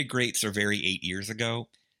carbonated grapes are very 8 years ago.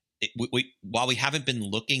 While we haven't been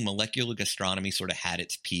looking, molecular gastronomy sort of had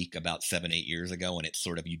its peak about 7-8 years ago, and it's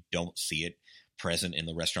sort of, you don't see it present in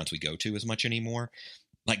the restaurants we go to as much anymore.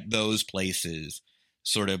 Like those places,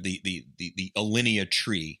 sort of the Alinea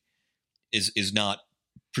tree is not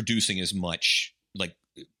producing as much, like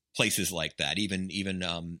places like that. Even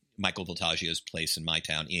Michael Voltaggio's place in my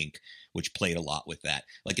town, Inc., which played a lot with that.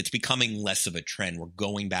 Like it's becoming less of a trend. We're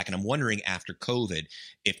going back, and I'm wondering after COVID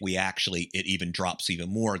if it even drops even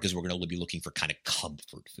more, because we're going to be looking for kind of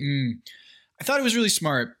comfort food. I thought it was really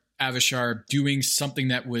smart, Avishar, doing something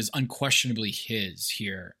that was unquestionably his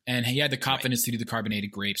here, and he had the confidence to do the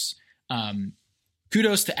carbonated grapes.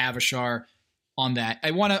 Kudos to Avishar on that.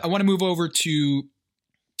 I want to move over to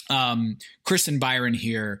Chris and Byron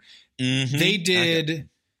here. Mm-hmm.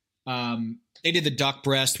 They did the duck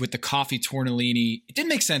breast with the coffee tortellini. It didn't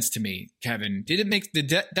make sense to me, Kevin. Did it make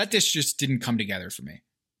that dish just didn't come together for me?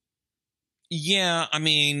 Yeah, I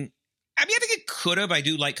mean, I think it could have. I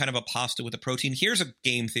do like kind of a pasta with a protein. Here's a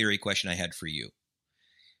game theory question I had for you.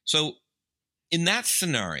 So in that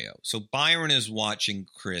scenario, so Byron is watching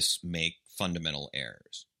Chris make fundamental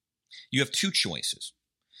errors. You have two choices.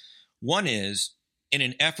 One is, in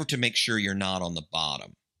an effort to make sure you're not on the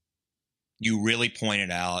bottom, you really point it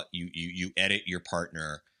out. You edit your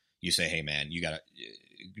partner. You say, hey, man, you got to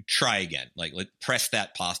try again. Like, press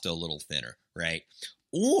that pasta a little thinner, right?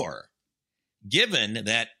 Or given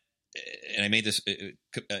that, and I made this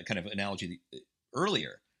kind of analogy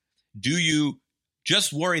earlier, do you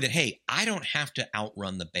just worry that, hey, I don't have to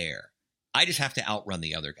outrun the bear. I just have to outrun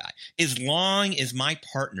the other guy. As long as my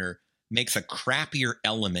partner makes a crappier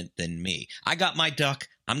element than me. I got my duck.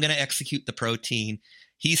 I'm going to execute the protein.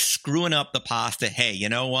 He's screwing up the pasta. Hey, you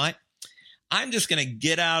know what? I'm just going to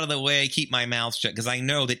get out of the way, keep my mouth shut, because I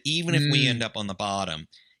know that even if we end up on the bottom,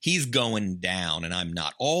 he's going down and I'm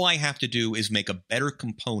not. All I have to do is make a better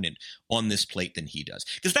component on this plate than he does.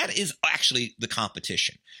 Because that is actually the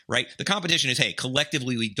competition, right? The competition is, hey,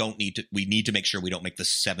 collectively we need to make sure we don't make the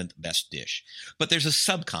 7th best dish. But there's a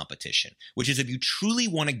sub-competition, which is if you truly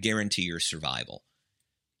want to guarantee your survival,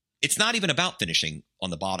 it's not even about finishing on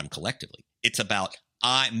the bottom collectively. It's about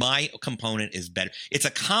my component is better. It's a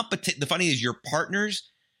the funny is your partners,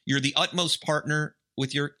 you're the utmost partner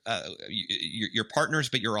with your partners,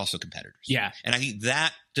 but you're also competitors. Yeah. And I think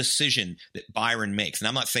that decision that Byron makes, and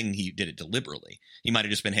I'm not saying he did it deliberately. He might have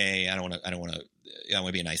just been, hey, I want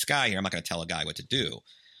to be a nice guy here. I'm not going to tell a guy what to do.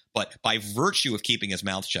 But by virtue of keeping his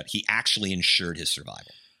mouth shut, he actually ensured his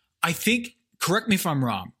survival. I think, correct me if I'm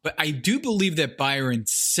wrong, but I do believe that Byron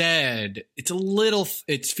said tasting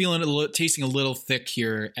a little thick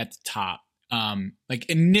here at the top. Like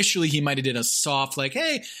initially he might have did a soft, like,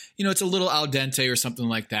 hey, it's a little al dente or something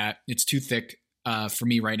like that. It's too thick for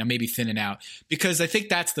me right now, maybe thin it out, because I think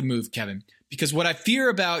that's the move, Kevin, because what I fear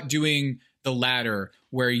about doing the latter,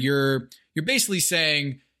 where you're basically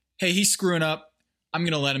saying, hey, he's screwing up, I'm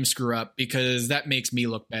going to let him screw up because that makes me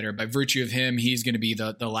look better. By virtue of him, he's going to be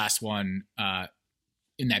the last one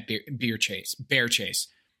in that bear chase.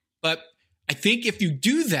 But I think if you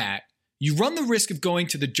do that, you run the risk of going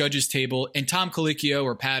to the judges' table and Tom Colicchio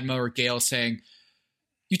or Padma or Gail saying,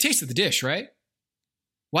 you tasted the dish, right?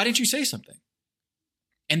 Why didn't you say something?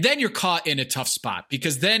 And then you're caught in a tough spot,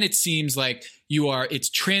 because then it seems like it's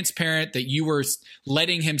transparent that you were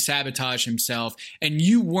letting him sabotage himself and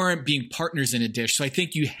you weren't being partners in a dish. So I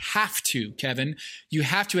think you have to, Kevin,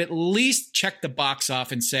 at least check the box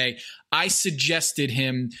off and say, I suggested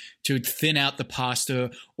him to thin out the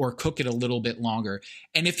pasta or cook it a little bit longer.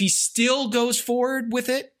 And if he still goes forward with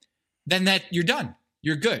it, then you're done.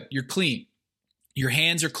 You're good. You're clean. Your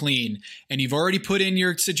hands are clean and you've already put in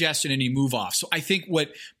your suggestion and you move off. So I think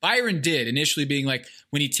what Byron did initially, being like,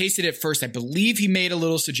 when he tasted it first, I believe he made a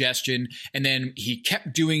little suggestion and then he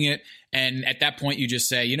kept doing it. And at that point you just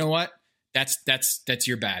say, you know what? That's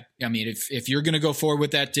your bad. I mean, if you're going to go forward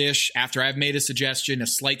with that dish after I've made a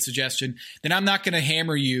slight suggestion, then I'm not going to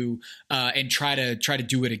hammer you and try to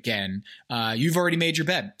do it again. You've already made your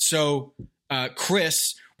bed. So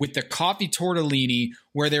Chris, with the coffee tortellini,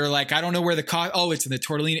 where they were like, I don't know where the coffee, it's in the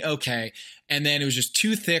tortellini. Okay. And then it was just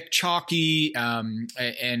too thick, chalky,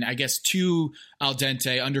 and I guess too al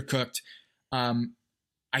dente, undercooked.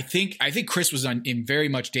 I think Chris was in very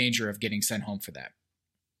much danger of getting sent home for that.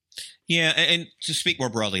 Yeah. And to speak more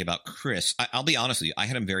broadly about Chris, I'll be honest with you. I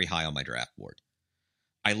had him very high on my draft board.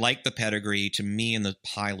 I like the pedigree. To me, in the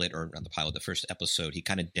pilot, or not the pilot, the first episode, he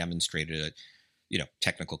kind of demonstrated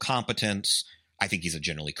technical competence. I think he's a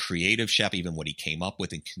generally creative chef. Even what he came up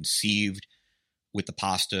with and conceived with the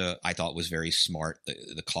pasta, I thought was very smart.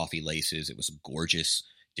 The coffee laces, it was a gorgeous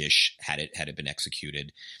dish had it been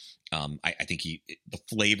executed. I think the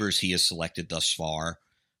flavors he has selected thus far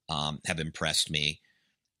have impressed me.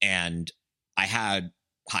 And I had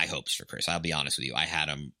high hopes for Chris. I'll be honest with you. I had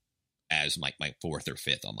him as my 4th or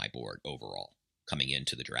 5th on my board overall coming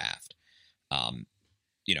into the draft.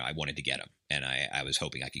 I wanted to get him, and I was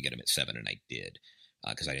hoping I could get him at 7, and I did,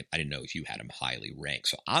 because I didn't know if you had him highly ranked.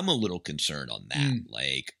 So I'm a little concerned on that.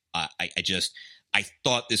 Like, I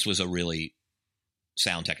thought this was a really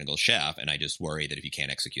sound technical chef, and I just worry that if you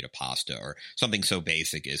can't execute a pasta or something so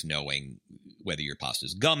basic as knowing whether your pasta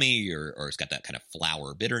is gummy or it's got that kind of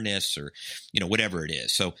flour bitterness or whatever it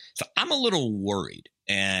is. So I'm a little worried,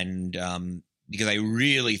 and because I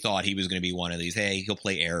really thought he was going to be one of these, hey, he'll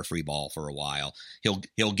play air free ball for a while.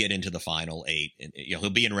 He'll get into the final 8 and he'll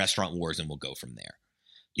be in Restaurant Wars and we'll go from there.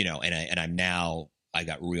 I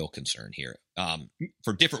got real concern here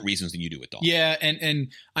for different reasons than you do with Dawn. Yeah.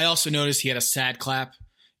 And I also noticed he had a sad clap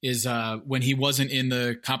when he wasn't in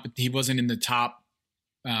the top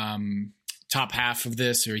half of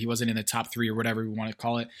this, or he wasn't in the top 3 or whatever we want to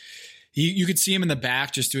call it. You could see him in the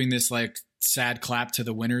back just doing this like sad clap to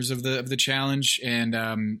the winners of the challenge. And,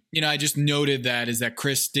 I just noted that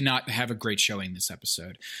Chris did not have a great showing this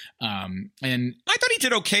episode. And I thought he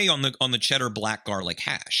did okay on the cheddar black garlic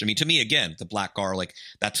hash. I mean, to me, again, the black garlic,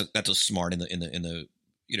 that's a smart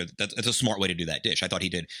that's a smart way to do that dish. I thought he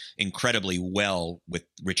did incredibly well with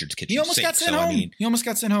Richard's Kitchen. He almost got sent home. He almost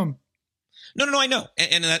got sent home. No, I know.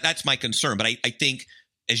 And that's my concern. But I think,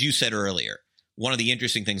 as you said earlier, one of the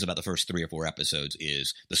interesting things about the first 3 or 4 episodes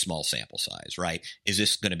is the small sample size, right? Is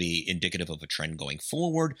this going to be indicative of a trend going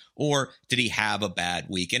forward, or did he have a bad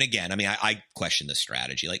week? And again, I mean, I question the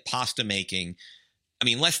strategy. Like pasta making, I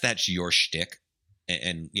mean, unless that's your shtick,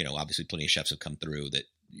 and you know, obviously plenty of chefs have come through that,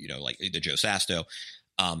 you know, like the Joe Sasto.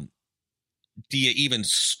 Do you even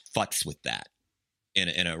futz with that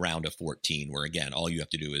in a round of 14 where, again, all you have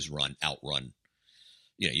to do is outrun,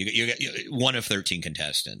 you know, you get one of 13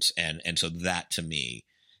 contestants. And so that to me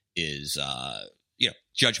is, you know,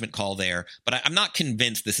 judgment call there. But I'm not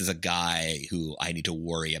convinced this is a guy who I need to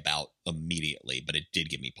worry about immediately, but it did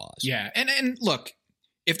give me pause. Yeah. And look,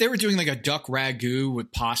 if they were doing like a duck ragu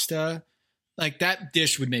with pasta, like that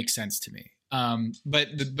dish would make sense to me. But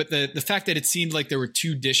the fact that it seemed like there were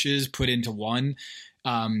 2 dishes put into one,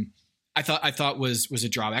 I thought was a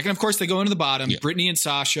drawback. And of course they go into the bottom. Yeah. Brittany and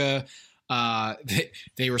Sasha,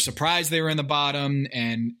 they were surprised they were in the bottom,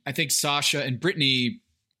 and I think Sasha and Brittany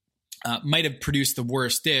might have produced the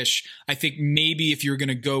worst dish. I think maybe if you're going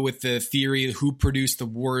to go with the theory who produced the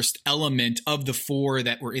worst element of the 4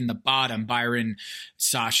 that were in the bottom, Byron,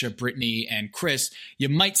 Sasha, Brittany, and Chris, you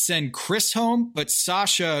might send Chris home, but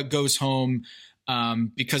Sasha goes home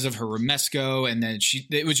because of her romesco, and then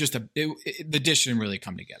it was just the dish didn't really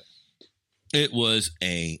come together. It was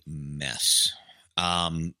a mess.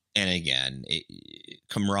 And again,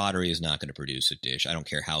 camaraderie is not going to produce a dish. I don't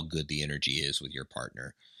care how good the energy is with your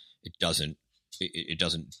partner. It doesn't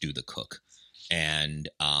do the cook. And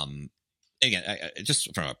again,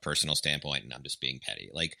 just from a personal standpoint, and I'm just being petty,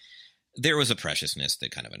 like there was a preciousness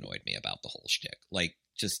that kind of annoyed me about the whole shtick. Like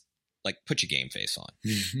just like put your game face on.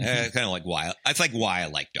 Kind of like why I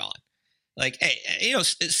like Dawn. Like, hey, you know,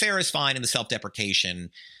 Sarah's fine in the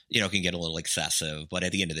self-deprecation, you know, can get a little excessive, but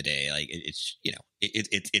at the end of the day, like it's, you know,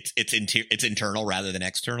 it's internal rather than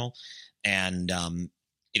external. And,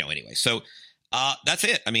 you know, anyway, so that's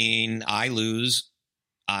it. I mean, I lose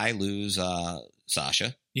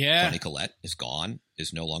Sasha. Yeah. Toni Collette is gone,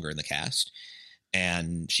 is no longer in the cast.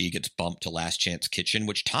 And she gets bumped to Last Chance Kitchen,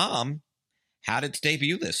 which Tom had its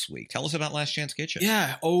debut this week. Tell us about Last Chance Kitchen.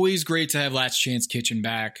 Yeah, always great to have Last Chance Kitchen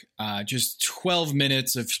back. Just 12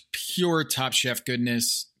 minutes of pure Top Chef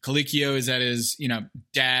goodness. Colicchio is at his, you know,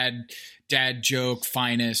 dad joke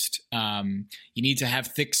finest. You need to have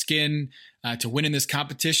thick skin to win in this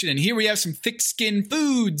competition. And here we have some thick skin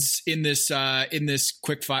foods in this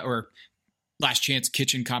quick fire or Last Chance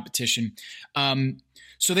Kitchen competition.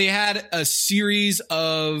 So they had a series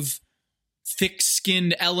of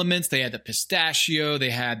thick-skinned elements. They had the pistachio, they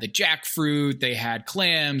had the jackfruit, they had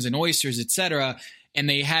clams and oysters, etc. And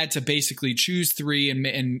they had to basically choose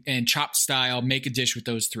 3 and chop style make a dish with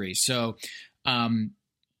those 3. So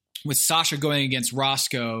with Sasha going against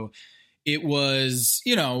Roscoe, it was,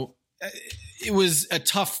 you know, it was a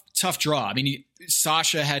tough draw. I mean,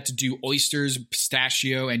 Sasha had to do oysters,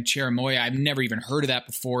 pistachio, and cherimoya. I've never even heard of that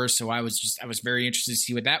before, so I was very interested to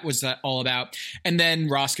see what that was all about. And then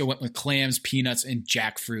Roscoe went with clams, peanuts, and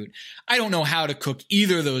jackfruit. I don't know how to cook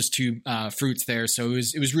either of those 2 fruits there, so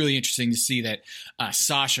it was really interesting to see that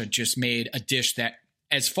Sasha just made a dish that,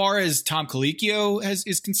 as far as Tom Colicchio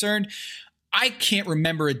is concerned, I can't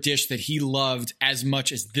remember a dish that he loved as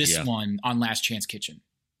much as this one on Last Chance Kitchen.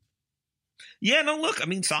 Yeah, no, look, I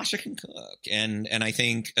mean, Sasha can cook. And I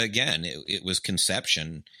think, again, it was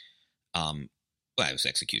conception. Well, it was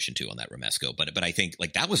execution, too, on that romesco. But I think,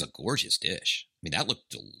 like, that was a gorgeous dish. I mean, that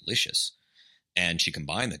looked delicious. And she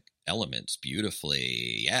combined the elements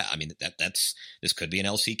beautifully. Yeah, I mean, this could be an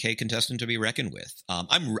LCK contestant to be reckoned with.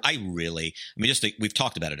 We've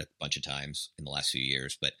talked about it a bunch of times in the last few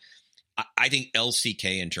years, but I think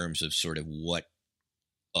LCK, in terms of sort of what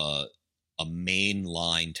a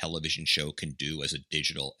mainline television show can do as a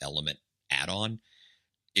digital element add-on,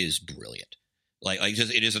 is brilliant. Like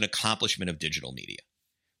just, it is an accomplishment of digital media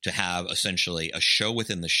to have essentially a show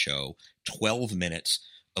within the show, 12 minutes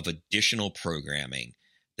of additional programming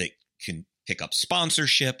that can pick up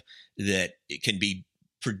sponsorship, that it can be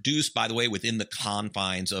produced, by the way, within the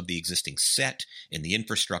confines of the existing set and the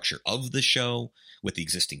infrastructure of the show with the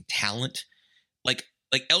existing talent.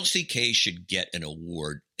 Like LCK should get an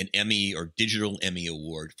award, an Emmy or digital Emmy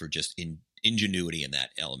award for just ingenuity in that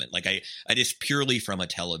element. Like I just purely from a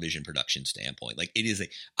television production standpoint, like it is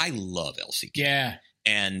I love LCK. Yeah.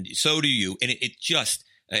 And so do you. And it just,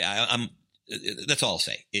 that's all I'll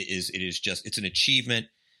say. It's an achievement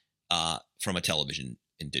from a television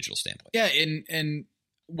and digital standpoint. Yeah. And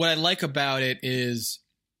what I like about it is,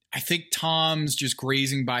 I think Tom's just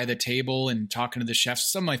grazing by the table and talking to the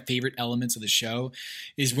chefs. Some of my favorite elements of the show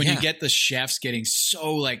is when you get the chefs getting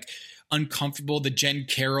so like uncomfortable. The Jen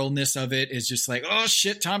Carroll-ness of it is just like, oh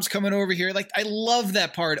shit, Tom's coming over here. Like, I love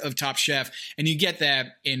that part of Top Chef, and you get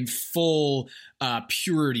that in full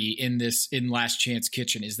purity in Last Chance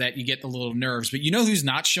Kitchen, is that you get the little nerves. But you know who's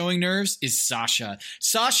not showing nerves is Sasha.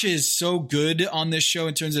 Sasha is so good on this show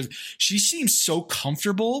in terms of she seems so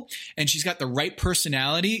comfortable and she's got the right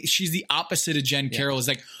personality. She's the opposite of Jen Carroll. Is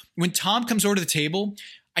like when Tom comes over to the table,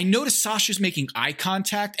 I notice Sasha's making eye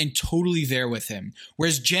contact and totally there with him.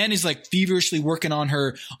 Whereas Jen is like feverishly working on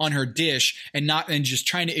her dish and just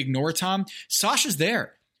trying to ignore Tom. Sasha's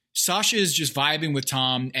there. Sasha is just vibing with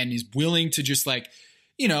Tom and is willing to just like,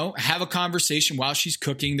 you know, have a conversation while she's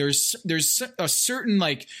cooking. There's a certain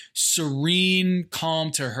like serene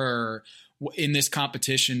calm to her in this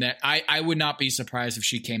competition that I would not be surprised if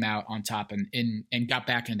she came out on top and got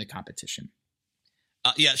back into the competition.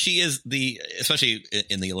 Yeah, she is especially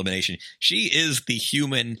in the elimination, she is the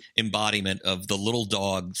human embodiment of the little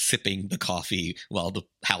dog sipping the coffee while the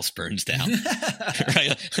house burns down.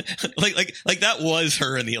 Right? Like that was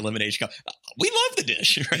her in the elimination. We love the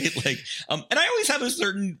dish, right? Like, and I always have a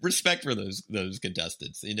certain respect for those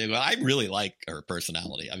contestants. You know, I really like her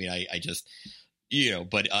personality. I mean, I just, you know,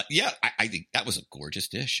 but yeah, I think that was a gorgeous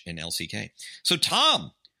dish in LCK. So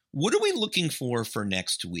Tom, what are we looking for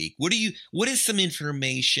next week? What is some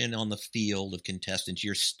information on the field of contestants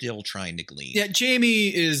you're still trying to glean? Yeah,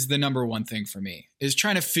 Jamie is the number one thing for me, is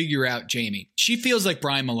trying to figure out Jamie. She feels like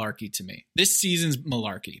Brian Malarkey to me. This season's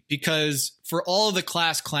Malarkey, because for all of the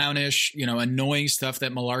class clownish, you know, annoying stuff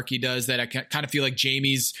that Malarkey does, that I kind of feel like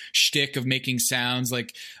Jamie's shtick of making sounds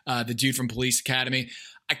like the dude from Police Academy,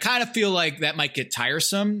 I kind of feel like that might get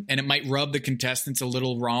tiresome and it might rub the contestants a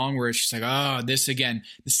little wrong, where it's just like, oh, this again,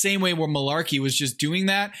 the same way where Malarkey was just doing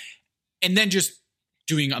that and then just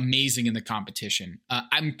doing amazing in the competition.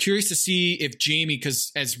 I'm curious to see if Jamie,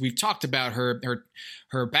 because as we've talked about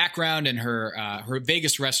her background and her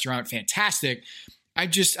Vegas restaurant, fantastic. I'm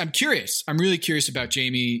curious. I'm really curious about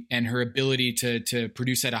Jamie and her ability to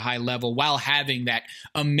produce at a high level while having that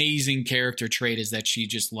amazing character trait, is that she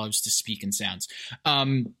just loves to speak in sounds.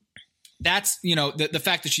 That's, you know, the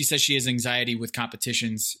fact that she says she has anxiety with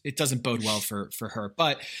competitions, it doesn't bode well for her.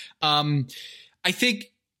 But I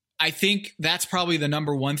think that's probably the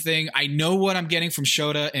number one thing. I know what I'm getting from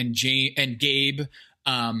Shota and Gabe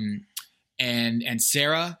and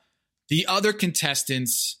Sarah. The other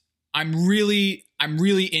contestants, I'm really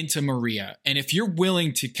into Maria. And if you're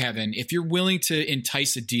willing to, Kevin, if you're willing to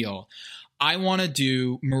entice a deal, I want to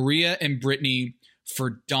do Maria and Brittany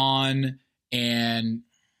for Dawn and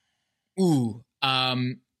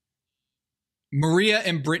Maria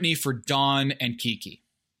and Brittany for Dawn and Kiki.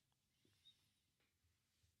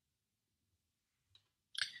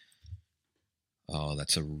 Oh,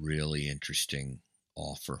 that's a really interesting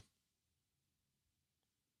offer.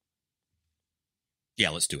 Yeah,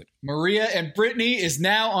 let's do it. Maria and Brittany is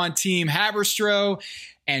now on Team Haberstroh,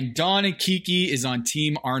 and Dawn and Kiki is on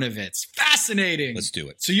Team Arnovitz. Fascinating. Let's do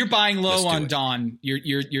it. So you're buying low on Dawn.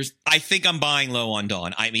 You're. I think I'm buying low on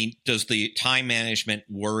Dawn. I mean, does the time management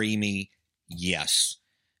worry me? Yes,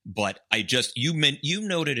 but I just you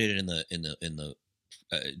noted it in the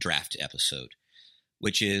draft episode,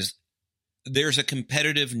 which is there's a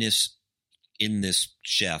competitiveness in this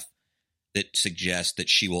chef that suggests that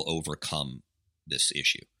she will overcome this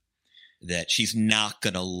issue, that she's not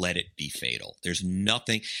going to let it be fatal. There's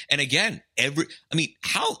nothing. And again,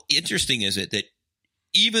 how interesting is it that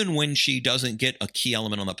even when she doesn't get a key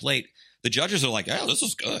element on the plate, the judges are like, oh, this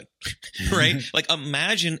is good. Right? Like,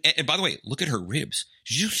 imagine, and by the way, look at her ribs.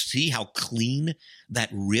 Did you see how clean that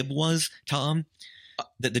rib was, Tom,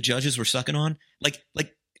 that the judges were sucking on?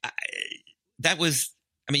 That was,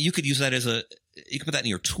 I mean, you could use that you could put that in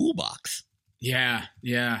your toolbox. Yeah.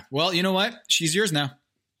 Well, you know what? She's yours now.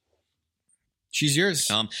 She's yours.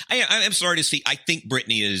 I'm sorry to see. I think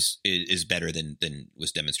Brittany is better than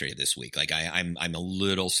was demonstrated this week. Like I'm a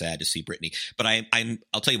little sad to see Brittany, but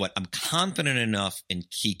I'll tell you what. I'm confident enough in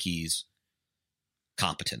Kiki's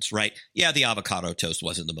competence. Right? Yeah, the avocado toast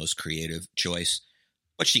wasn't the most creative choice,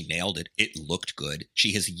 but she nailed it. It looked good.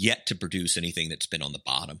 She has yet to produce anything that's been on the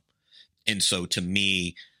bottom, and so to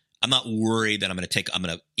me, I'm not worried that I'm going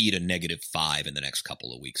to eat a -5 in the next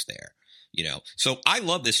couple of weeks there, you know? So I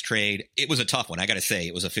love this trade. It was a tough one. I got to say,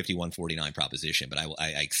 it was a 51-49 proposition, but I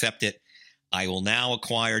accept it. I will now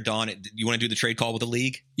acquire Dawn. You want to do the trade call with the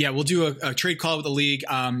league? Yeah, we'll do a trade call with the league.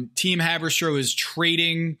 Team Haberstroh is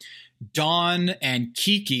trading Dawn and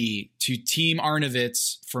Kiki to Team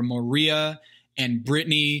Arnovitz for Maria and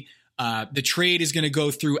Brittany. The trade is going to go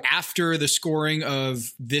through after the scoring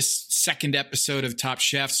of this second episode of Top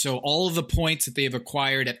Chef. So all of the points that they've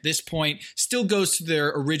acquired at this point still goes to their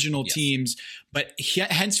original teams. But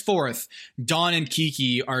henceforth, Dawn and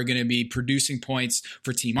Kiki are going to be producing points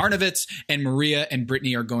for Team Arnovitz, and Maria and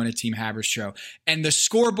Brittany are going to Team Haberstroh. And the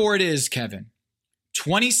scoreboard is, Kevin,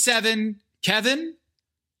 27 Kevin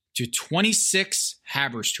to 26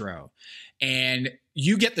 Haberstroh. And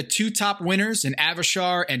you get the two top winners in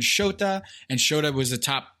Avishar and Shota. And Shota was the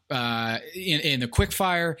top in the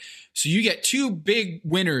quickfire. So you get two big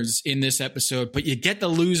winners in this episode, but you get the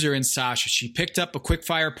loser in Sasha. She picked up a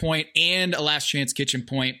quickfire point and a last chance kitchen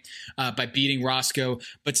point by beating Roscoe.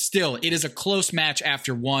 But still, it is a close match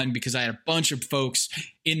after one because I had a bunch of folks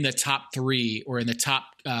in the top three or in the top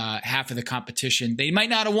half of the competition. They might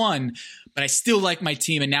not have won, but I still like my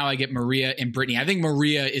team. And now I get Maria and Brittany. I think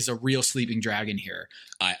Maria is a real sleeping dragon here.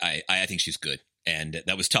 I think she's good. And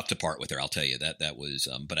that was tough to part with her. I'll tell you that was,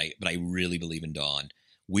 but I really believe in Dawn.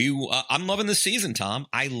 I'm loving the season, Tom.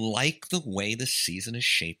 I like the way the season is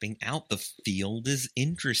shaping out. The field is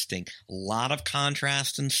interesting. A lot of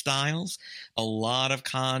contrast in styles, a lot of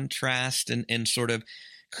contrast and sort of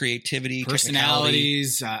creativity,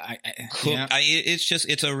 personalities.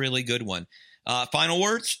 It's a really good one. Final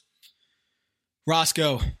words?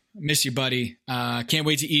 Roscoe, miss you, buddy. Can't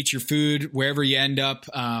wait to eat your food wherever you end up.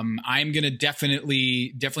 I'm going to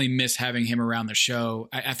definitely miss having him around the show.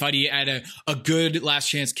 I thought he had a good last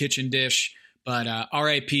chance kitchen dish, but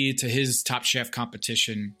RIP to his Top Chef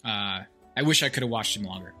competition. I wish I could have watched him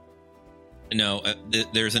longer. No,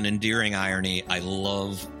 there's an endearing irony. I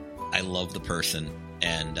love the person,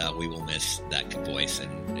 and we will miss that voice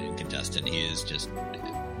and contestant. He is just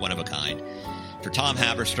one of a kind. For Tom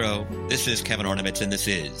Haberstroh, this is Kevin Arnovitz, and this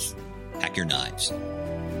is Pack Your Knives.